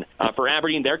back. And for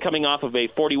Aberdeen, they're coming off of a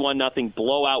 41-0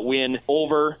 blowout win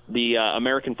over the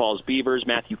American Falls Beavers.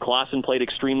 Matthew Clausen played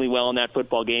extremely well in that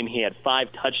football game. He had 5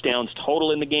 touchdowns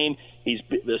total in the game. He's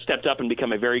stepped up and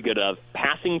become a very good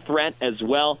passing threat as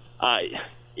well.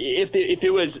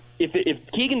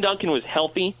 If Keegan Duncan was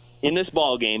healthy in this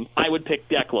ball game, I would pick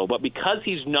Declo. But because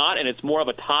he's not, and it's more of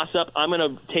a toss-up, I'm going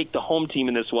to take the home team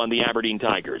in this one, the Aberdeen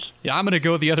Tigers. Yeah, I'm going to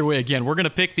go the other way again. We're going to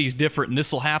pick these different, and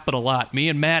this will happen a lot. Me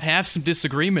and Matt have some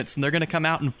disagreements, and they're going to come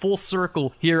out in full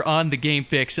circle here on the Game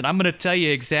Fix, and I'm going to tell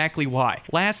you exactly why.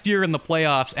 Last year in the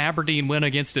playoffs, Aberdeen went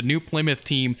against a New Plymouth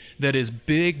team that is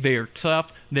big, they are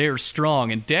tough, they are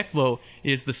strong, and Declo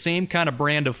is the same kind of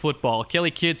brand of football.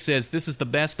 Kelly Kidd says this is the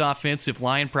best offensive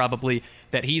line probably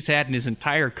that he's had in his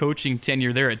entire coaching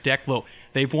tenure there at Declo.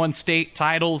 They've won state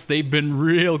titles. They've been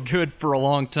real good for a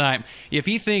long time. If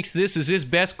he thinks this is his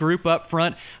best group up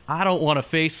front, I don't want to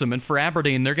face them. And for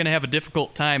Aberdeen, they're going to have a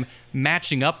difficult time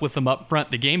matching up with them up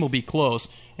front. The game will be close,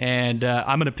 and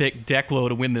I'm going to pick Declo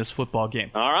to win this football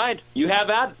game. All right. You have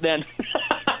that then.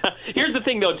 Here's the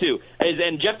thing, though, too,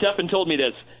 and Jeff Duffin told me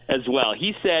this as well.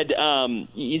 He said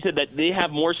that they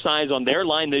have more size on their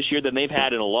line this year than they've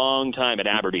had in a long time at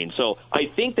Aberdeen. So I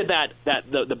think that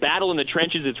the battle in the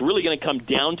trenches, it's really going to come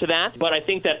down to that. But I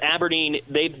think that Aberdeen,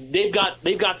 they've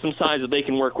got some size that they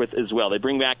can work with as well. They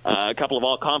bring back a couple of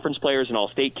all-conference players, an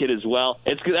all-state kid as well.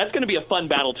 That's going to be a fun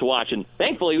battle to watch. And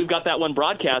thankfully, we've got that one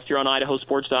broadcast here on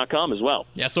IdahoSports.com as well.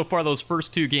 Yeah, so far those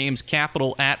first 2 games,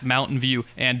 Capital at Mountain View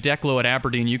and Declo at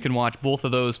Aberdeen, you can watch both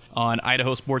of those on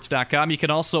IdahoSports.com. You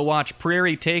can also watch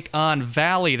Prairie take on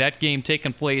Valley. That game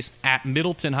taking place at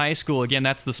Middleton High School. Again,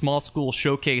 that's the small school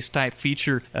showcase type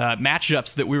feature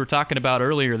matchups that we were talking about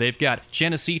earlier. They've got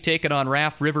Genesee taking on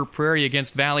Raft River Prairie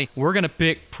against Valley. We're going to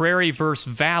pick Prairie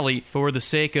versus Valley for the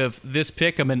sake of this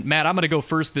pick'em. And Matt, I'm going to go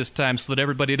first this time so that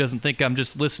everybody doesn't think I'm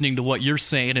just listening to what you're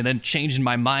saying and then changing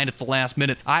my mind at the last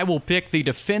minute. I will pick the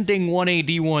defending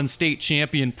 1AD1 state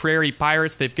champion Prairie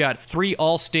Pirates. They've got 3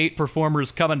 all-state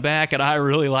performers coming back, and I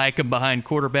really like them behind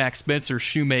quarterback Spencer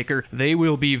Shoemaker. They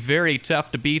will be very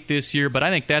tough to beat this year, but I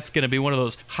think that's going to be one of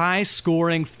those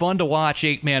high-scoring, fun-to-watch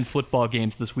 8-man football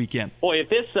games this weekend. Boy, if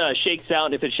this shakes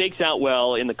out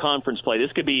well in the conference play,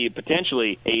 this could be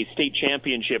potentially a state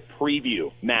championship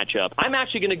preview matchup. I'm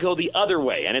actually going to go the other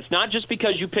way, and it's not just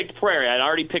because you picked Prairie. I'd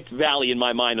already picked Valley in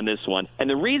my mind on this one, and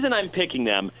the reason I'm picking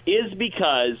them is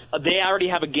because they already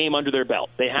have a game under their belt.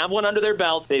 They have one under their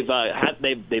belt. They've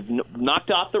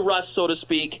knocked off the rust, so to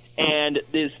speak, and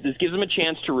this gives them a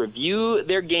chance to review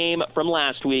their game from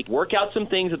last week, work out some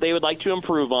things that they would like to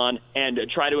improve on, and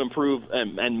try to improve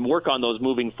and work on those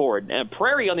moving forward. And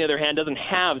Prairie, on the other hand, doesn't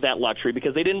have that luxury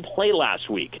because they didn't play last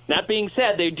week. That being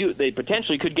said, they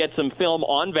potentially could get some film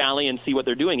on Valley and see what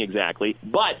they're doing exactly.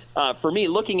 But for me,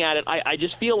 looking at it, I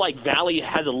just feel like Valley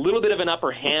has a little bit of an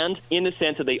upper hand in the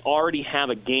sense that they already have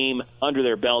a game under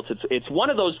their belts. It's one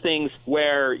of those things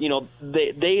where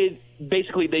they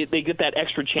basically they get that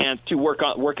extra chance to work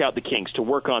out the kinks, to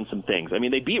work on some things. I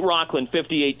mean, they beat Rockland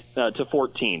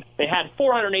 58-14. They had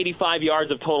 485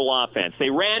 yards of total offense. They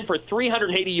ran for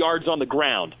 380 yards on the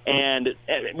ground. And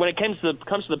when it comes to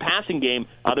the passing game,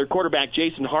 their quarterback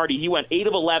Jason Hardy, he went 8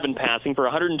 of 11 passing for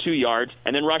 102 yards,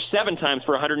 and then rushed 7 times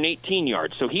for 118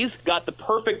 yards. So he's got the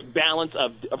perfect balance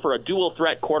for a dual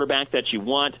threat quarterback that you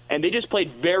want. And they just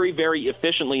played very, very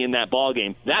efficiently in that ball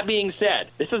game. That being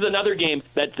said, this is another game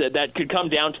that could come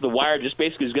down to the wire. Just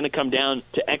basically is going to come down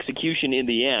to execution in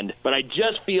the end. But I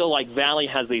just feel like Valley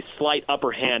has a slight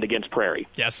upper hand against Prairie.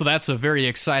 Yeah, so that's a very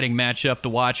exciting matchup to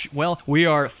watch. Well, we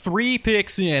are 3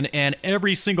 picks in, and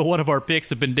every single one of our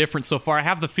picks have been different so far. I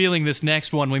have the feeling this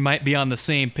next one we might be on the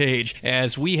same page.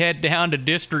 As we head down to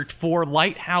District 4,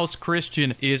 Lighthouse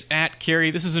Christian is at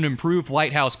Cary. This is an improved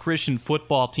Lighthouse Christian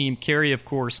football team. Cary, of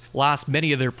course, lost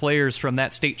many of their players from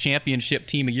that state championship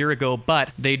team a year ago, but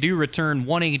they do return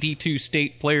 1AD2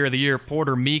 State Player of the Year,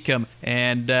 Porter Meekum,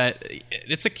 and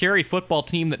it's a Cary football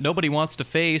team that nobody wants to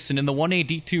face, and in the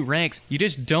 1AD2 ranks, you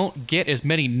just don't get as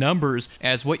many numbers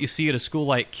as what you see at a school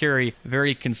like Cary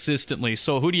very consistently.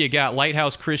 So who do you got?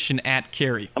 Lighthouse Christian at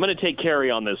Cary. I'm going to take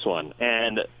Cary on this one,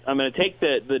 and I'm going to take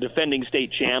the defending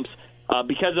state champs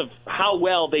because of how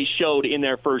well they showed in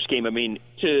their first game. I mean,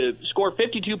 to score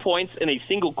 52 points in a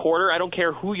single quarter, I don't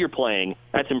care who you're playing,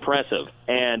 that's impressive.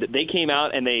 And they came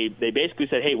out and they basically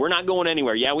said, hey, we're not going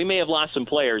anywhere. Yeah, we may have lost some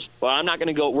players, but we're not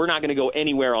going to go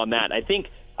anywhere on that. I think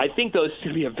I think those going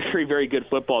to be a very, very good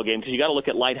football game because you got to look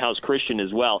at Lighthouse Christian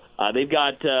as well. They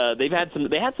had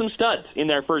some studs in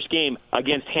their first game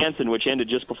against Hanson, which ended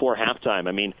just before halftime.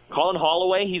 I mean, Colin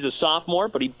Holloway, he's a sophomore,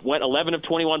 but he went 11 of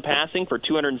 21 passing for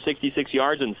 266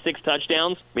 yards and 6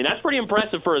 touchdowns. I mean, that's pretty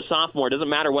impressive for a sophomore. It doesn't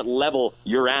matter what level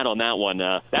you're at on that one.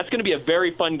 That's going to be a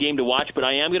very fun game to watch, but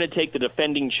I am going to take the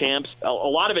defending champs. A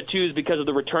lot of it, too, is because of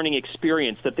the returning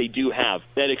experience that they do have.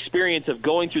 That experience of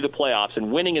going through the playoffs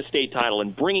and winning a state title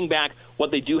and bringing back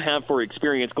what they do have for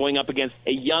experience going up against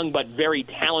a young but very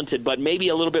talented but maybe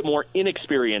a little bit more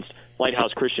inexperienced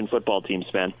Lighthouse Christian football team,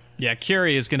 Sven. Yeah,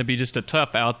 Carey is going to be just a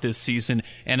tough out this season,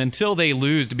 and until they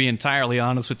lose, to be entirely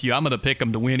honest with you, I'm going to pick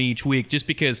them to win each week just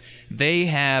because they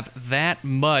have that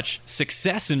much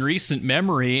success in recent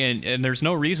memory, and there's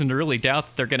no reason to really doubt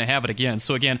that they're going to have it again.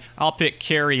 So again, I'll pick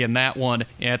Carey in that one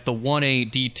at the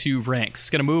 1A D2 ranks.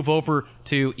 Going to move over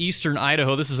to Eastern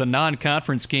Idaho. This is a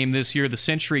non-conference game this year. The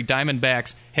Century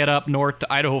Diamondbacks head up north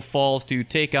to Idaho Falls to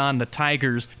take on the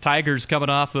Tigers. Tigers coming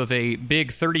off of a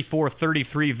big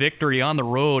 34-33 victory on the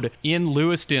road in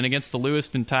Lewiston against the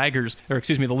Lewiston Tigers, or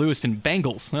excuse me, the Lewiston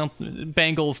Bengals. Well,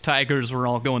 Bengals, Tigers, we're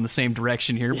all going the same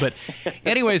direction here. But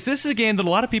anyways, this is a game that a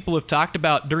lot of people have talked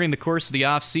about during the course of the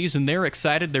offseason. They're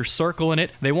excited. They're circling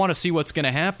it. They want to see what's going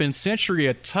to happen. Century,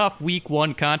 a tough Week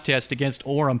 1 contest against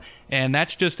Orem. And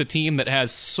that's just a team that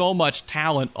has so much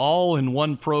talent all in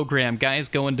one program. Guys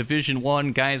going Division I,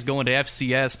 guys going to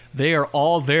FCS. They are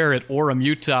all there at Orem,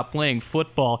 Utah playing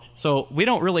football. So we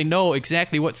don't really know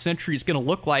exactly what Century is going to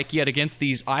look like yet against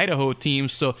these Idaho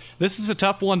teams. So this is a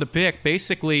tough one to pick.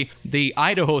 Basically, the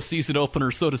Idaho season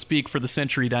opener, so to speak, for the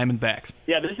Century Diamondbacks.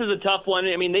 Yeah, this is a tough one.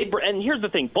 I mean, and here's the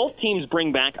thing. Both teams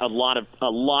bring back a lot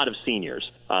of seniors.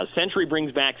 Century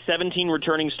brings back 17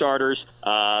 returning starters.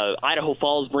 Idaho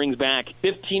Falls brings back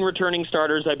 15 returning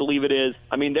starters, I believe it is.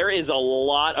 I mean, there is a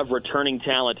lot of returning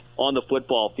talent on the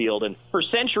football field. And for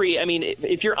Century, I mean,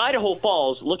 if you're Idaho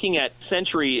Falls looking at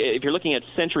Century, if you're looking at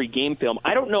Century game film,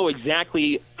 I don't know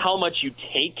exactly how much you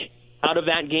take out of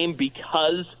that game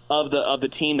because of the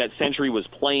team that Century was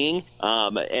playing.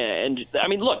 And I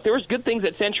mean, look, there was good things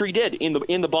that Century did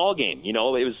in the ball game. You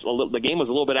know, the game was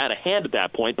a little bit out of hand at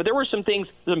that point, but there were some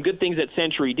good things that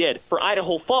Century did. For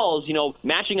Idaho Falls, you know,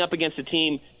 matching up against a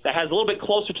team that has a little bit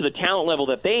closer to the talent level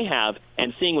that they have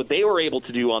and seeing what they were able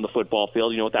to do on the football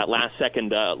field, you know, with that last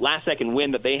second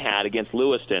win that they had against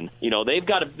Lewiston, you know, they've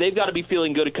got to be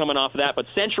feeling good coming off of that. But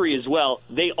Century as well,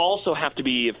 they also have to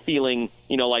be feeling,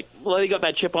 you know, like, well, they got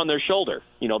that chip on their shoulder.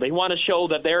 You know, they want to show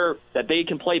that they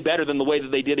can play better than the way that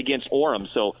they did against Orem.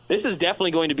 So this is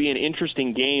definitely going to be an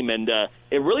interesting game, and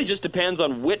it really just depends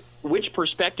on which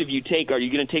perspective you take. Are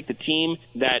you going to take the team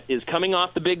that is coming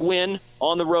off the big win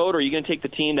on the road, or are you going to take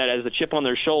the team that has a chip on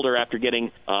their shoulder after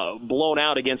getting blown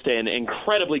out against an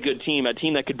incredibly good team, a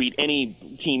team that could beat any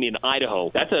team in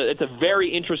Idaho? It's a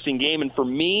very interesting game, and for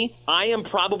me, I am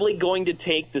probably going to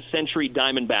take the Century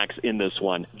Diamondbacks in this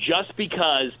one, just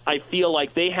because I feel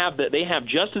like they have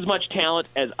just as much talent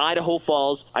as Idaho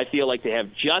Falls. I feel like they have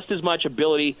just as much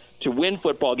ability to win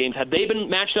football games. Had they been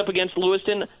matched up against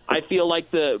Lewiston, I feel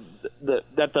like the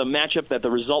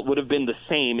result would have been the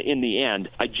same in the end.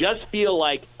 I just feel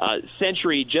like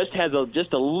Century just has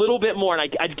a little bit more,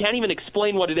 and I can't even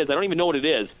explain what it is. I don't even know what it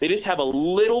is. They just have a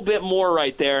little bit more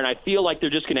right there, and I feel like they're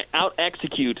just going to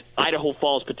out-execute Idaho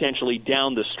Falls potentially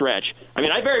down the stretch. I mean,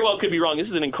 I very well could be wrong. This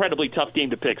is an incredibly tough game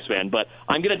to pick, Sven, but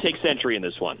I'm going to take Century in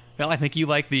this one. Well, I think you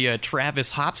like the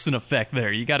Travis Hobson effect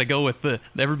there. You got to go with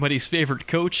everybody's favorite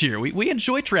coach here. We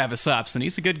enjoy Travis Hobson.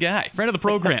 He's a good guy, friend of the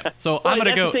program. So I'm going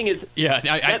to go. The thing is,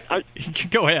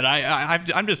 go ahead.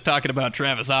 I'm just talking about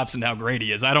Travis Hobson, how great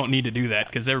he is. I don't need to do that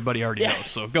because everybody already knows.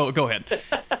 So go ahead.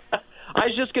 I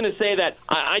was just going to say that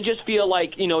I just feel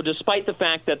like, you know, despite the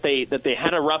fact that they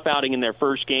had a rough outing in their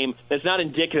first game, that's not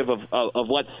indicative of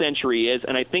what Century is,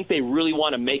 and I think they really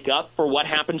want to make up for what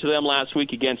happened to them last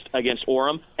week against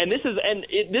Orem. And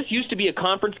this used to be a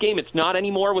conference game. It's not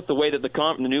anymore with the way that the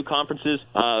new conferences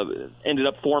ended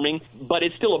up forming, but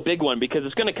it's still a big one because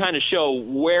it's going to kind of show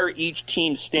where each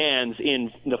team stands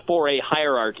in the 4A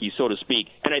hierarchy, so to speak.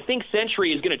 And I think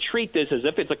Century is going to treat this as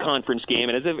if it's a conference game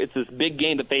and as if it's this big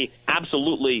game that they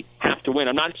absolutely have to win.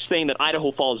 I'm not saying that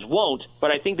Idaho Falls won't, but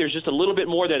I think there's just a little bit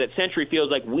more there that Century feels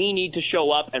like we need to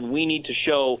show up and we need to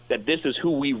show that this is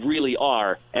who we really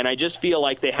are. And I just feel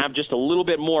like they have just a little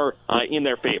bit more in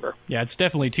their favor. Yeah, it's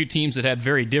definitely two teams that had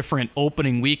very different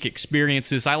opening week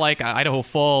experiences. I like Idaho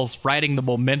Falls riding the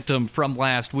momentum from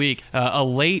last week. A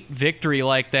late victory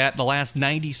like that, the last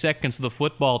 90 seconds of the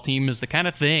football team, is the kind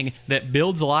of thing that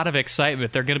builds a lot of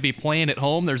excitement. They're going to be playing at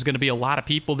home. There's going to be a lot of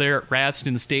people there at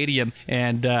Radiston Stadium.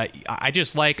 And I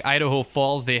just like Idaho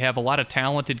Falls. They have a lot of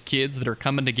talented kids that are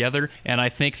coming together, and I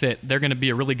think that they're going to be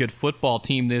a really good football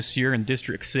team this year in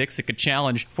District 6 that could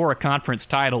challenge for a conference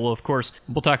title. Of course,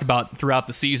 we'll talk about throughout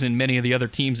the season many of the other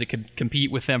teams that could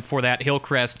compete with them for that,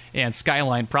 Hillcrest and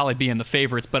Skyline probably being the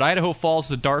favorites. But Idaho Falls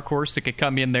is a dark horse that could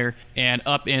come in there and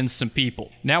upend some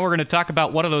people. Now we're going to talk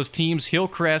about one of those teams.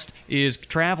 Hillcrest is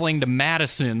traveling to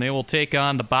Madison. They will take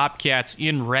on the Bobcats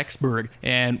in Rexburg.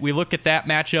 And we look at that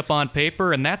matchup on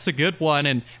paper, and that's a good one.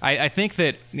 And I think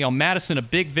that, Madison, a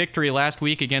big victory last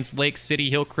week against Lake City.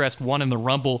 Hillcrest won in the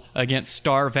Rumble against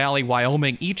Star Valley,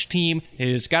 Wyoming. Each team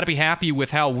has got to be happy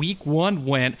with how week 1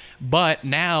 went, but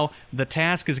now the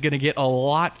task is going to get a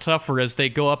lot tougher as they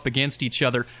go up against each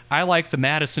other. I like the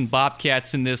Madison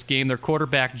Bobcats in this game. Their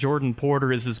quarterback, Jordan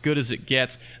Porter, is as good as it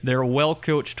gets. They're a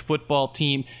well-coached football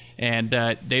team, and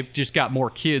they've just got more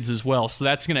kids as well. So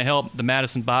that's going to help the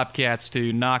Madison Bobcats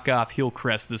to knock off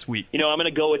Hillcrest this week. I'm going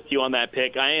to go with you on that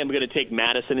pick. I am going to take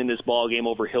Madison in this ball game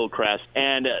over Hillcrest,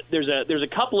 and there's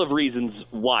a couple of reasons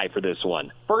why for this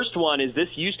one. First one is this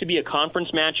used to be a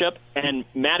conference matchup, and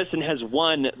Madison has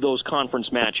won those conference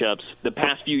matchups the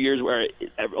past few years, where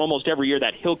almost every year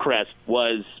that Hillcrest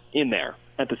was in there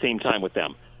at the same time with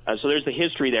them. So there's the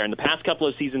history there. In the past couple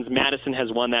of seasons, Madison has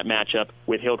won that matchup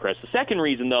with Hillcrest. The second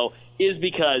reason, though, is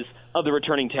because of the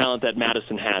returning talent that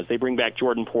Madison has. They bring back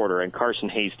Jordan Porter and Carson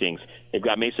Hastings. They've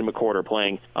got Mason McCorder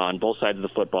playing on both sides of the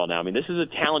football now. I mean, this is a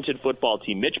talented football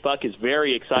team. Mitch Buck is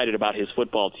very excited about his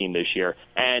football team this year.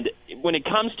 And when it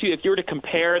comes to, if you were to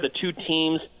compare the two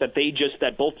teams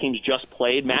that both teams just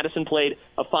played, Madison played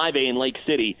a 5A in Lake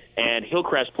City, and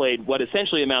Hillcrest played what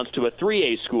essentially amounts to a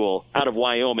 3A school out of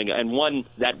Wyoming, and one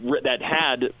that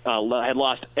had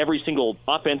lost every single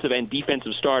offensive and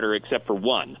defensive starter except for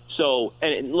one. So,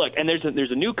 and look, and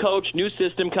there's a new coach, new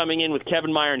system coming in with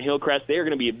Kevin Meyer and Hillcrest. They are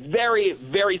going to be very,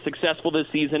 very successful this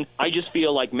season. I just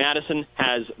feel like Madison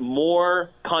has more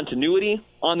continuity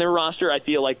on their roster. I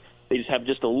feel like they just have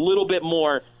just a little bit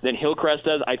more than Hillcrest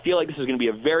does. I feel like this is going to be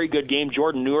a very good game.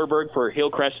 Jordan Neuerberg for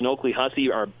Hillcrest and Oakley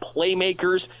Hussey are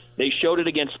playmakers. They showed it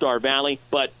against Star Valley,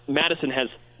 but Madison has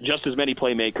just as many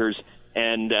playmakers,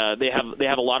 and they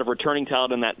have a lot of returning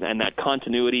talent and that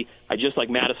continuity. I just like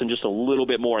Madison just a little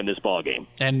bit more in this ball game.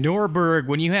 And Neuerberg,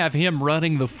 when you have him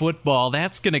running the football,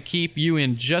 that's going to keep you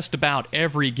in just about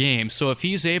every game. So if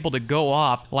he's able to go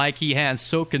off like he has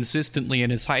so consistently in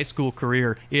his high school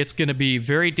career, it's going to be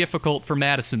very difficult for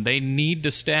Madison. They need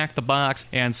to stack the box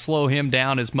and slow him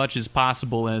down as much as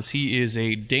possible, as he is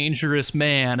a dangerous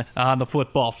man on the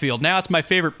football field. Now it's my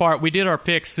favorite part. We did our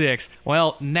pick 6.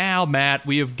 Well, now, Matt,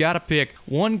 we have got to pick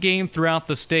one game throughout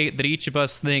the state that each of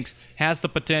us thinks has the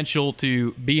potential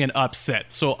to be an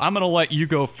upset. So I'm going to let you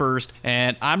go first,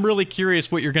 and I'm really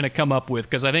curious what you're going to come up with,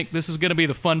 because I think this is going to be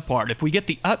the fun part. If we get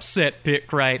the upset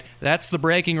pick right, that's the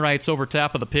bragging rights over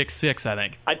top of the pick 6, I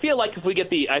think. I feel like if we get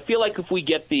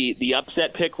the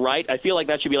upset pick right, I feel like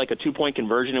that should be like a 2-point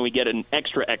conversion, and we get an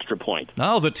extra point.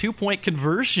 Oh, the 2-point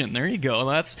conversion. There you go.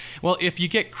 Well, if you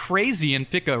get crazy and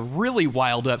pick a really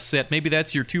wild upset, maybe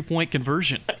that's your 2-point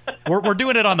conversion. We're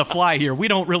doing it on the fly here. We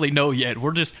don't really know yet.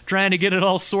 We're just trying to get it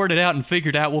all sorted out and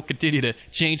figured out. We'll continue to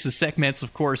change the segments,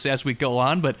 of course, as we go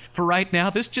on. But for right now,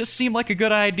 this just seemed like a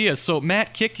good idea. So,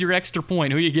 Matt, kick your extra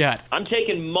point. Who you got? I'm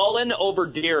taking Mullen over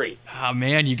Deary. Oh,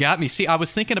 man, you got me. See, I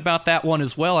was thinking about that one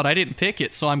as well, and I didn't pick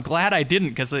it. So I'm glad I didn't,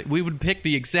 because we would pick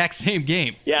the exact same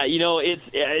game. Yeah,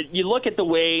 it's you look at the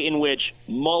way in which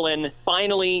Mullen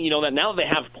finally, that now that they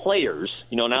have players,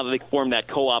 now that they formed that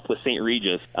co-op with St.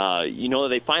 Regis, that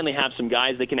they finally have some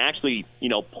guys that can actually,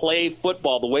 play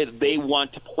football the way that they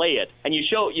want to play it. And you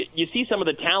see some of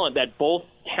the talent that both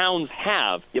towns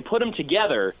have. You put them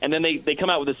together, and then they come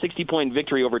out with a 60-point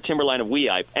victory over Timberline of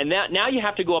Weippe. And now you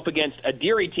have to go up against a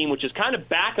Deary team, which is kind of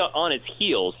back on its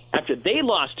heels after they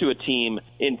lost to a team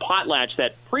in Potlatch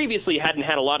that previously hadn't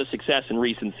had a lot of success in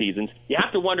recent seasons. You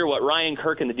have to wonder what Ryan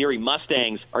Kirk and the Deary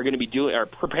Mustangs are going to be doing or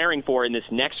preparing for in this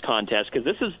next contest, because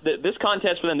this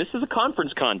contest for them, this is a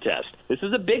conference contest. This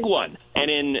is a big one. And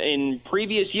in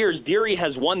previous years, Deary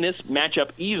has won this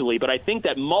matchup easily, but I think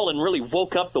that Mullen really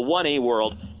woke up the 1A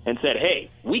world and said,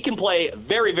 hey, we can play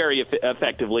very, very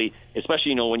effectively,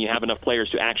 especially when you have enough players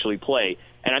to actually play.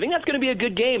 And I think that's going to be a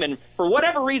good game. And for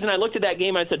whatever reason, I looked at that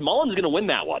game and I said, Mullen's going to win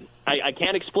that one. I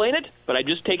can't explain it, but I'm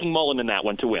just taking Mullen in that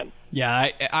one to win. Yeah,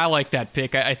 I like that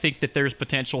pick. I think that there's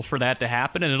potential for that to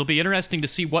happen, and it'll be interesting to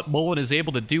see what Mullen is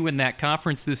able to do in that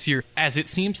conference this year, as it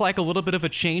seems like a little bit of a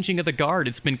changing of the guard.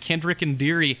 It's been Kendrick and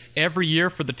Deary every year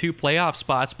for the 2 playoff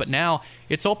spots, but now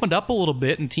it's opened up a little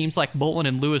bit, and teams like Mullen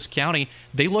and Lewis County,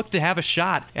 they look to have a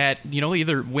shot at,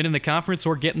 either winning the conference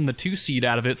or getting the 2 seed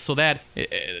out of it, so that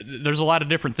there's a lot of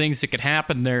different things that could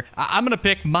happen there. I'm going to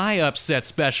pick my upset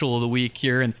special of the week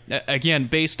here, and again,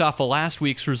 based off of last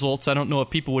week's results, I don't know if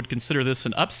people would consider this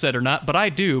an upset or not, but I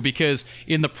do, because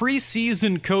in the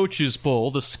preseason Coaches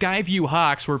Bowl, the Skyview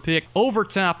Hawks were picked over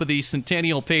top of the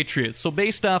Centennial Patriots. So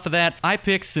based off of that, I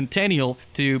picked Centennial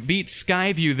to beat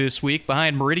Skyview this week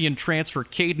behind Meridian transfer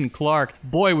Caden Clark.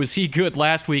 Boy, was he good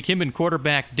last week. Him and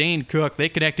quarterback Dane Cook, they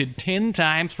connected 10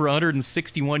 times for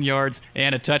 161 yards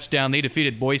and a touchdown. They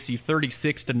defeated Boise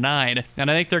 36-9,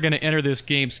 and I think they're going to enter this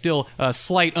game still a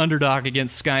slight underdog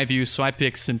against Skyview, so I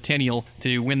picked Centennial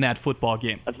to win that football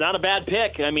game. That's not a bad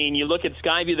pick. I mean, you look at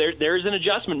Skyview, there's an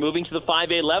adjustment moving to the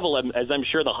 5A level, as I'm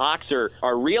sure the Hawks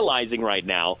are realizing right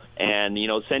now. And,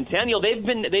 Centennial, they've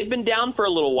been down for a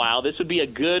little while. This would be a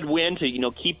good win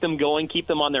to, keep them going, keep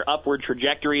them on their upward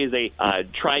trajectory as they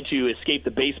try to escape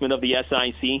the basement of the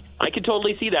SIC. I could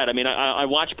totally see that. I mean, I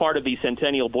watched part of the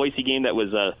Centennial Boise game that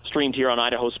was streamed here on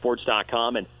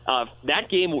IdahoSports.com, and that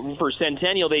game for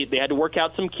Centennial, they had to work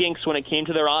out some kinks when it came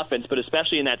to their offense, but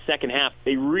especially in that second half,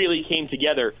 they really came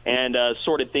together and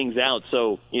sorted things out.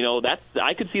 So,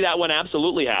 I could see that one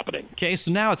absolutely happening. Okay,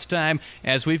 so now it's time,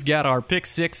 as we've got our pick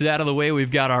 6 out of the way,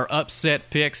 we've got our upset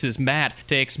picks as Matt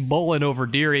takes Mullen over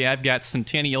Deary. I've got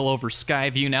Centennial over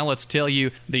Skyview. Now let's tell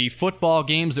you the football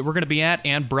games that we're going to be at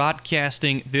and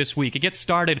broadcasting this week. It gets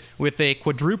started with a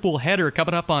quadruple header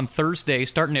coming up on Thursday,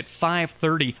 starting at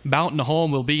 5:30. Mountain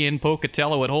Home will be in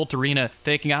Pocatello at Holt Arena,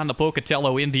 taking on the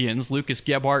Pocatello Indians. Lucas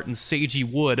Gebhardt and Seiji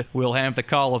Wood will have the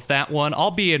call of that one.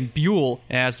 I'll be in Buell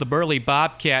as the Burley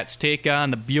Bobcats take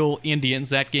on the Buell Indians.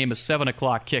 That game is 7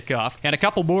 o'clock kickoff. And a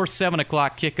couple more 7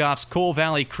 o'clock kickoffs. Cole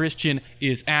Valley Christian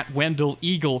is at Wendell.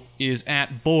 Eagle is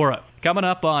at Bora. Coming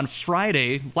up on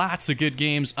Friday, lots of good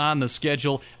games on the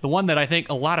schedule. The one that I think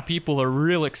a lot of people are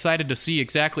real excited to see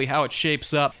exactly how it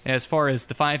shapes up as far as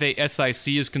the 5A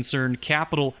SIC is concerned,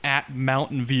 Capital at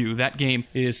Mountain View. That game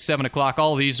is 7 o'clock.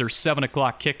 All of these are 7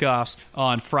 o'clock kickoffs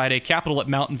on Friday. Capital at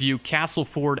Mountain View,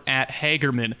 Castleford at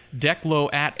Hagerman,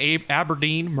 Declo at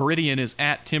Aberdeen, Meridian is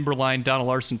at Timberline, Donald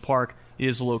Larson Park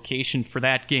is the location for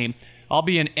that game. I'll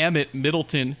be in Emmett.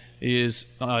 Middleton is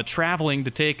traveling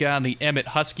to take on the Emmett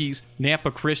Huskies.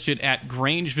 Nampa Christian at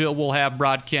Grangeville will have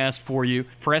broadcast for you.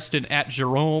 Preston at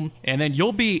Jerome. And then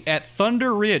you'll be at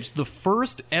Thunder Ridge, the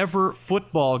first ever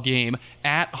football game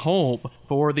at home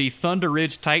for the Thunder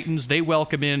Ridge Titans. They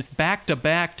welcome in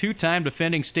back-to-back 2-time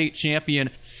defending state champion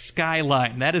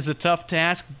Skyline. That is a tough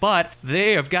task, but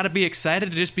they have got to be excited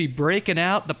to just be breaking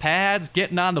out the pads,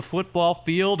 getting on the football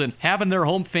field, and having their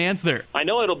home fans there. I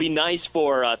know it'll be nice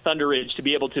for Thunder Ridge to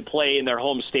be able to play in their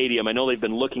home stadium. I know they've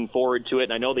been looking forward to it,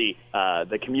 and I know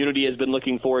the community has been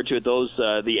looking forward to it,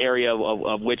 the area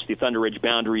of which the Thunder Ridge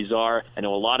boundaries are. I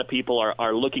know a lot of people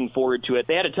are looking forward to it.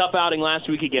 They had a tough outing last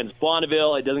week against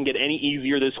Bonneville. It doesn't get any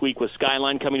easier this week with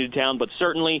Skyline coming to town, but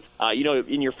certainly,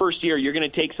 in your first year, you're going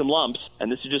to take some lumps, and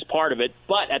this is just part of it.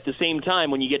 But at the same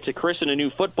time, when you get to christen a new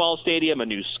football stadium, a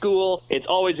new school, it's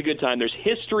always a good time. There's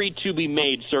history to be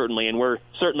made, certainly, and we're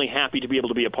certainly happy to be able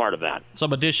to be a part of that.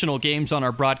 Some additional games on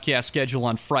our broadcast schedule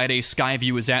on Friday.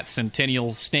 Skyview is at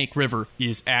Centennial. Snake River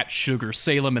is at Sugar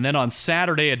Salem. And then on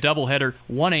Saturday, a doubleheader,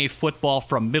 1A football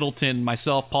from Middleton.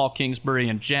 Myself, Paul Kingsbury,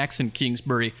 and Jackson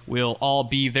Kingsbury will all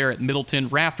be there at Middleton.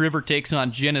 Raft River takes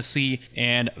on Genesee,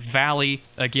 and Valley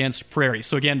against Prairie.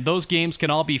 So again, those games can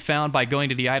all be found by going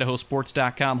to the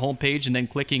IdahoSports.com homepage and then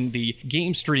clicking the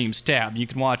Game Streams tab. You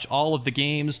can watch all of the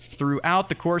games throughout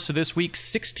the course of this week,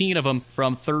 16 of them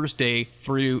from Thursday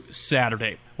through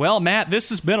Saturday. Well, Matt, this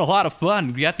has been a lot of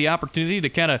fun. We got the opportunity to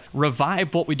kind of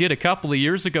revive what we did a couple of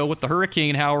years ago with the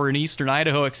Hurricane Hour in Eastern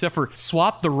Idaho, except for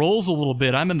swap the roles a little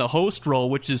bit. I'm in the host role,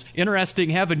 which is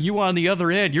interesting having you on the other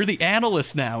end. You're the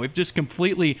analyst now. We've just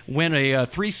completely went a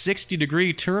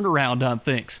 360-degree turnaround on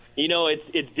things.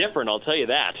 It's different, I'll tell you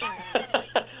that.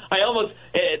 I almost,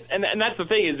 and that's the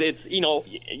thing is, it's,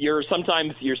 you're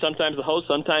sometimes the host,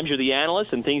 sometimes you're the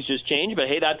analyst, and things just change. But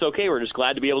hey, that's okay. We're just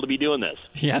glad to be able to be doing this.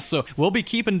 Yeah, so we'll be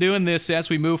keeping doing this as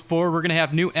we move forward. We're going to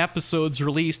have new episodes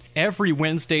released every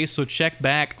Wednesday, so check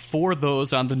back for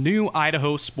those on the new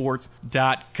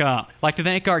idahosports.com. I'd like to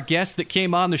thank our guests that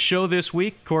came on the show this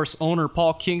week. Of course, owner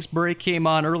Paul Kingsbury came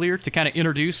on earlier to kind of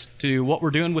introduce to what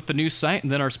we're doing with the new site,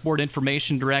 and then our sport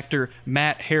information director,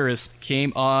 Matt Harris,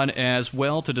 came on as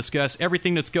well to discuss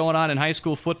everything that's going on in high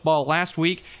school football last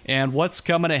week and what's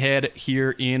coming ahead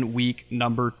here in week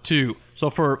number 2.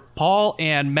 So for Paul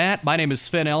and Matt, my name is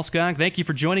Sven Elskog. Thank you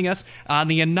for joining us on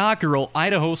the inaugural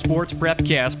Idaho Sports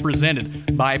Prepcast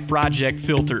presented by Project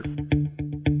Filter.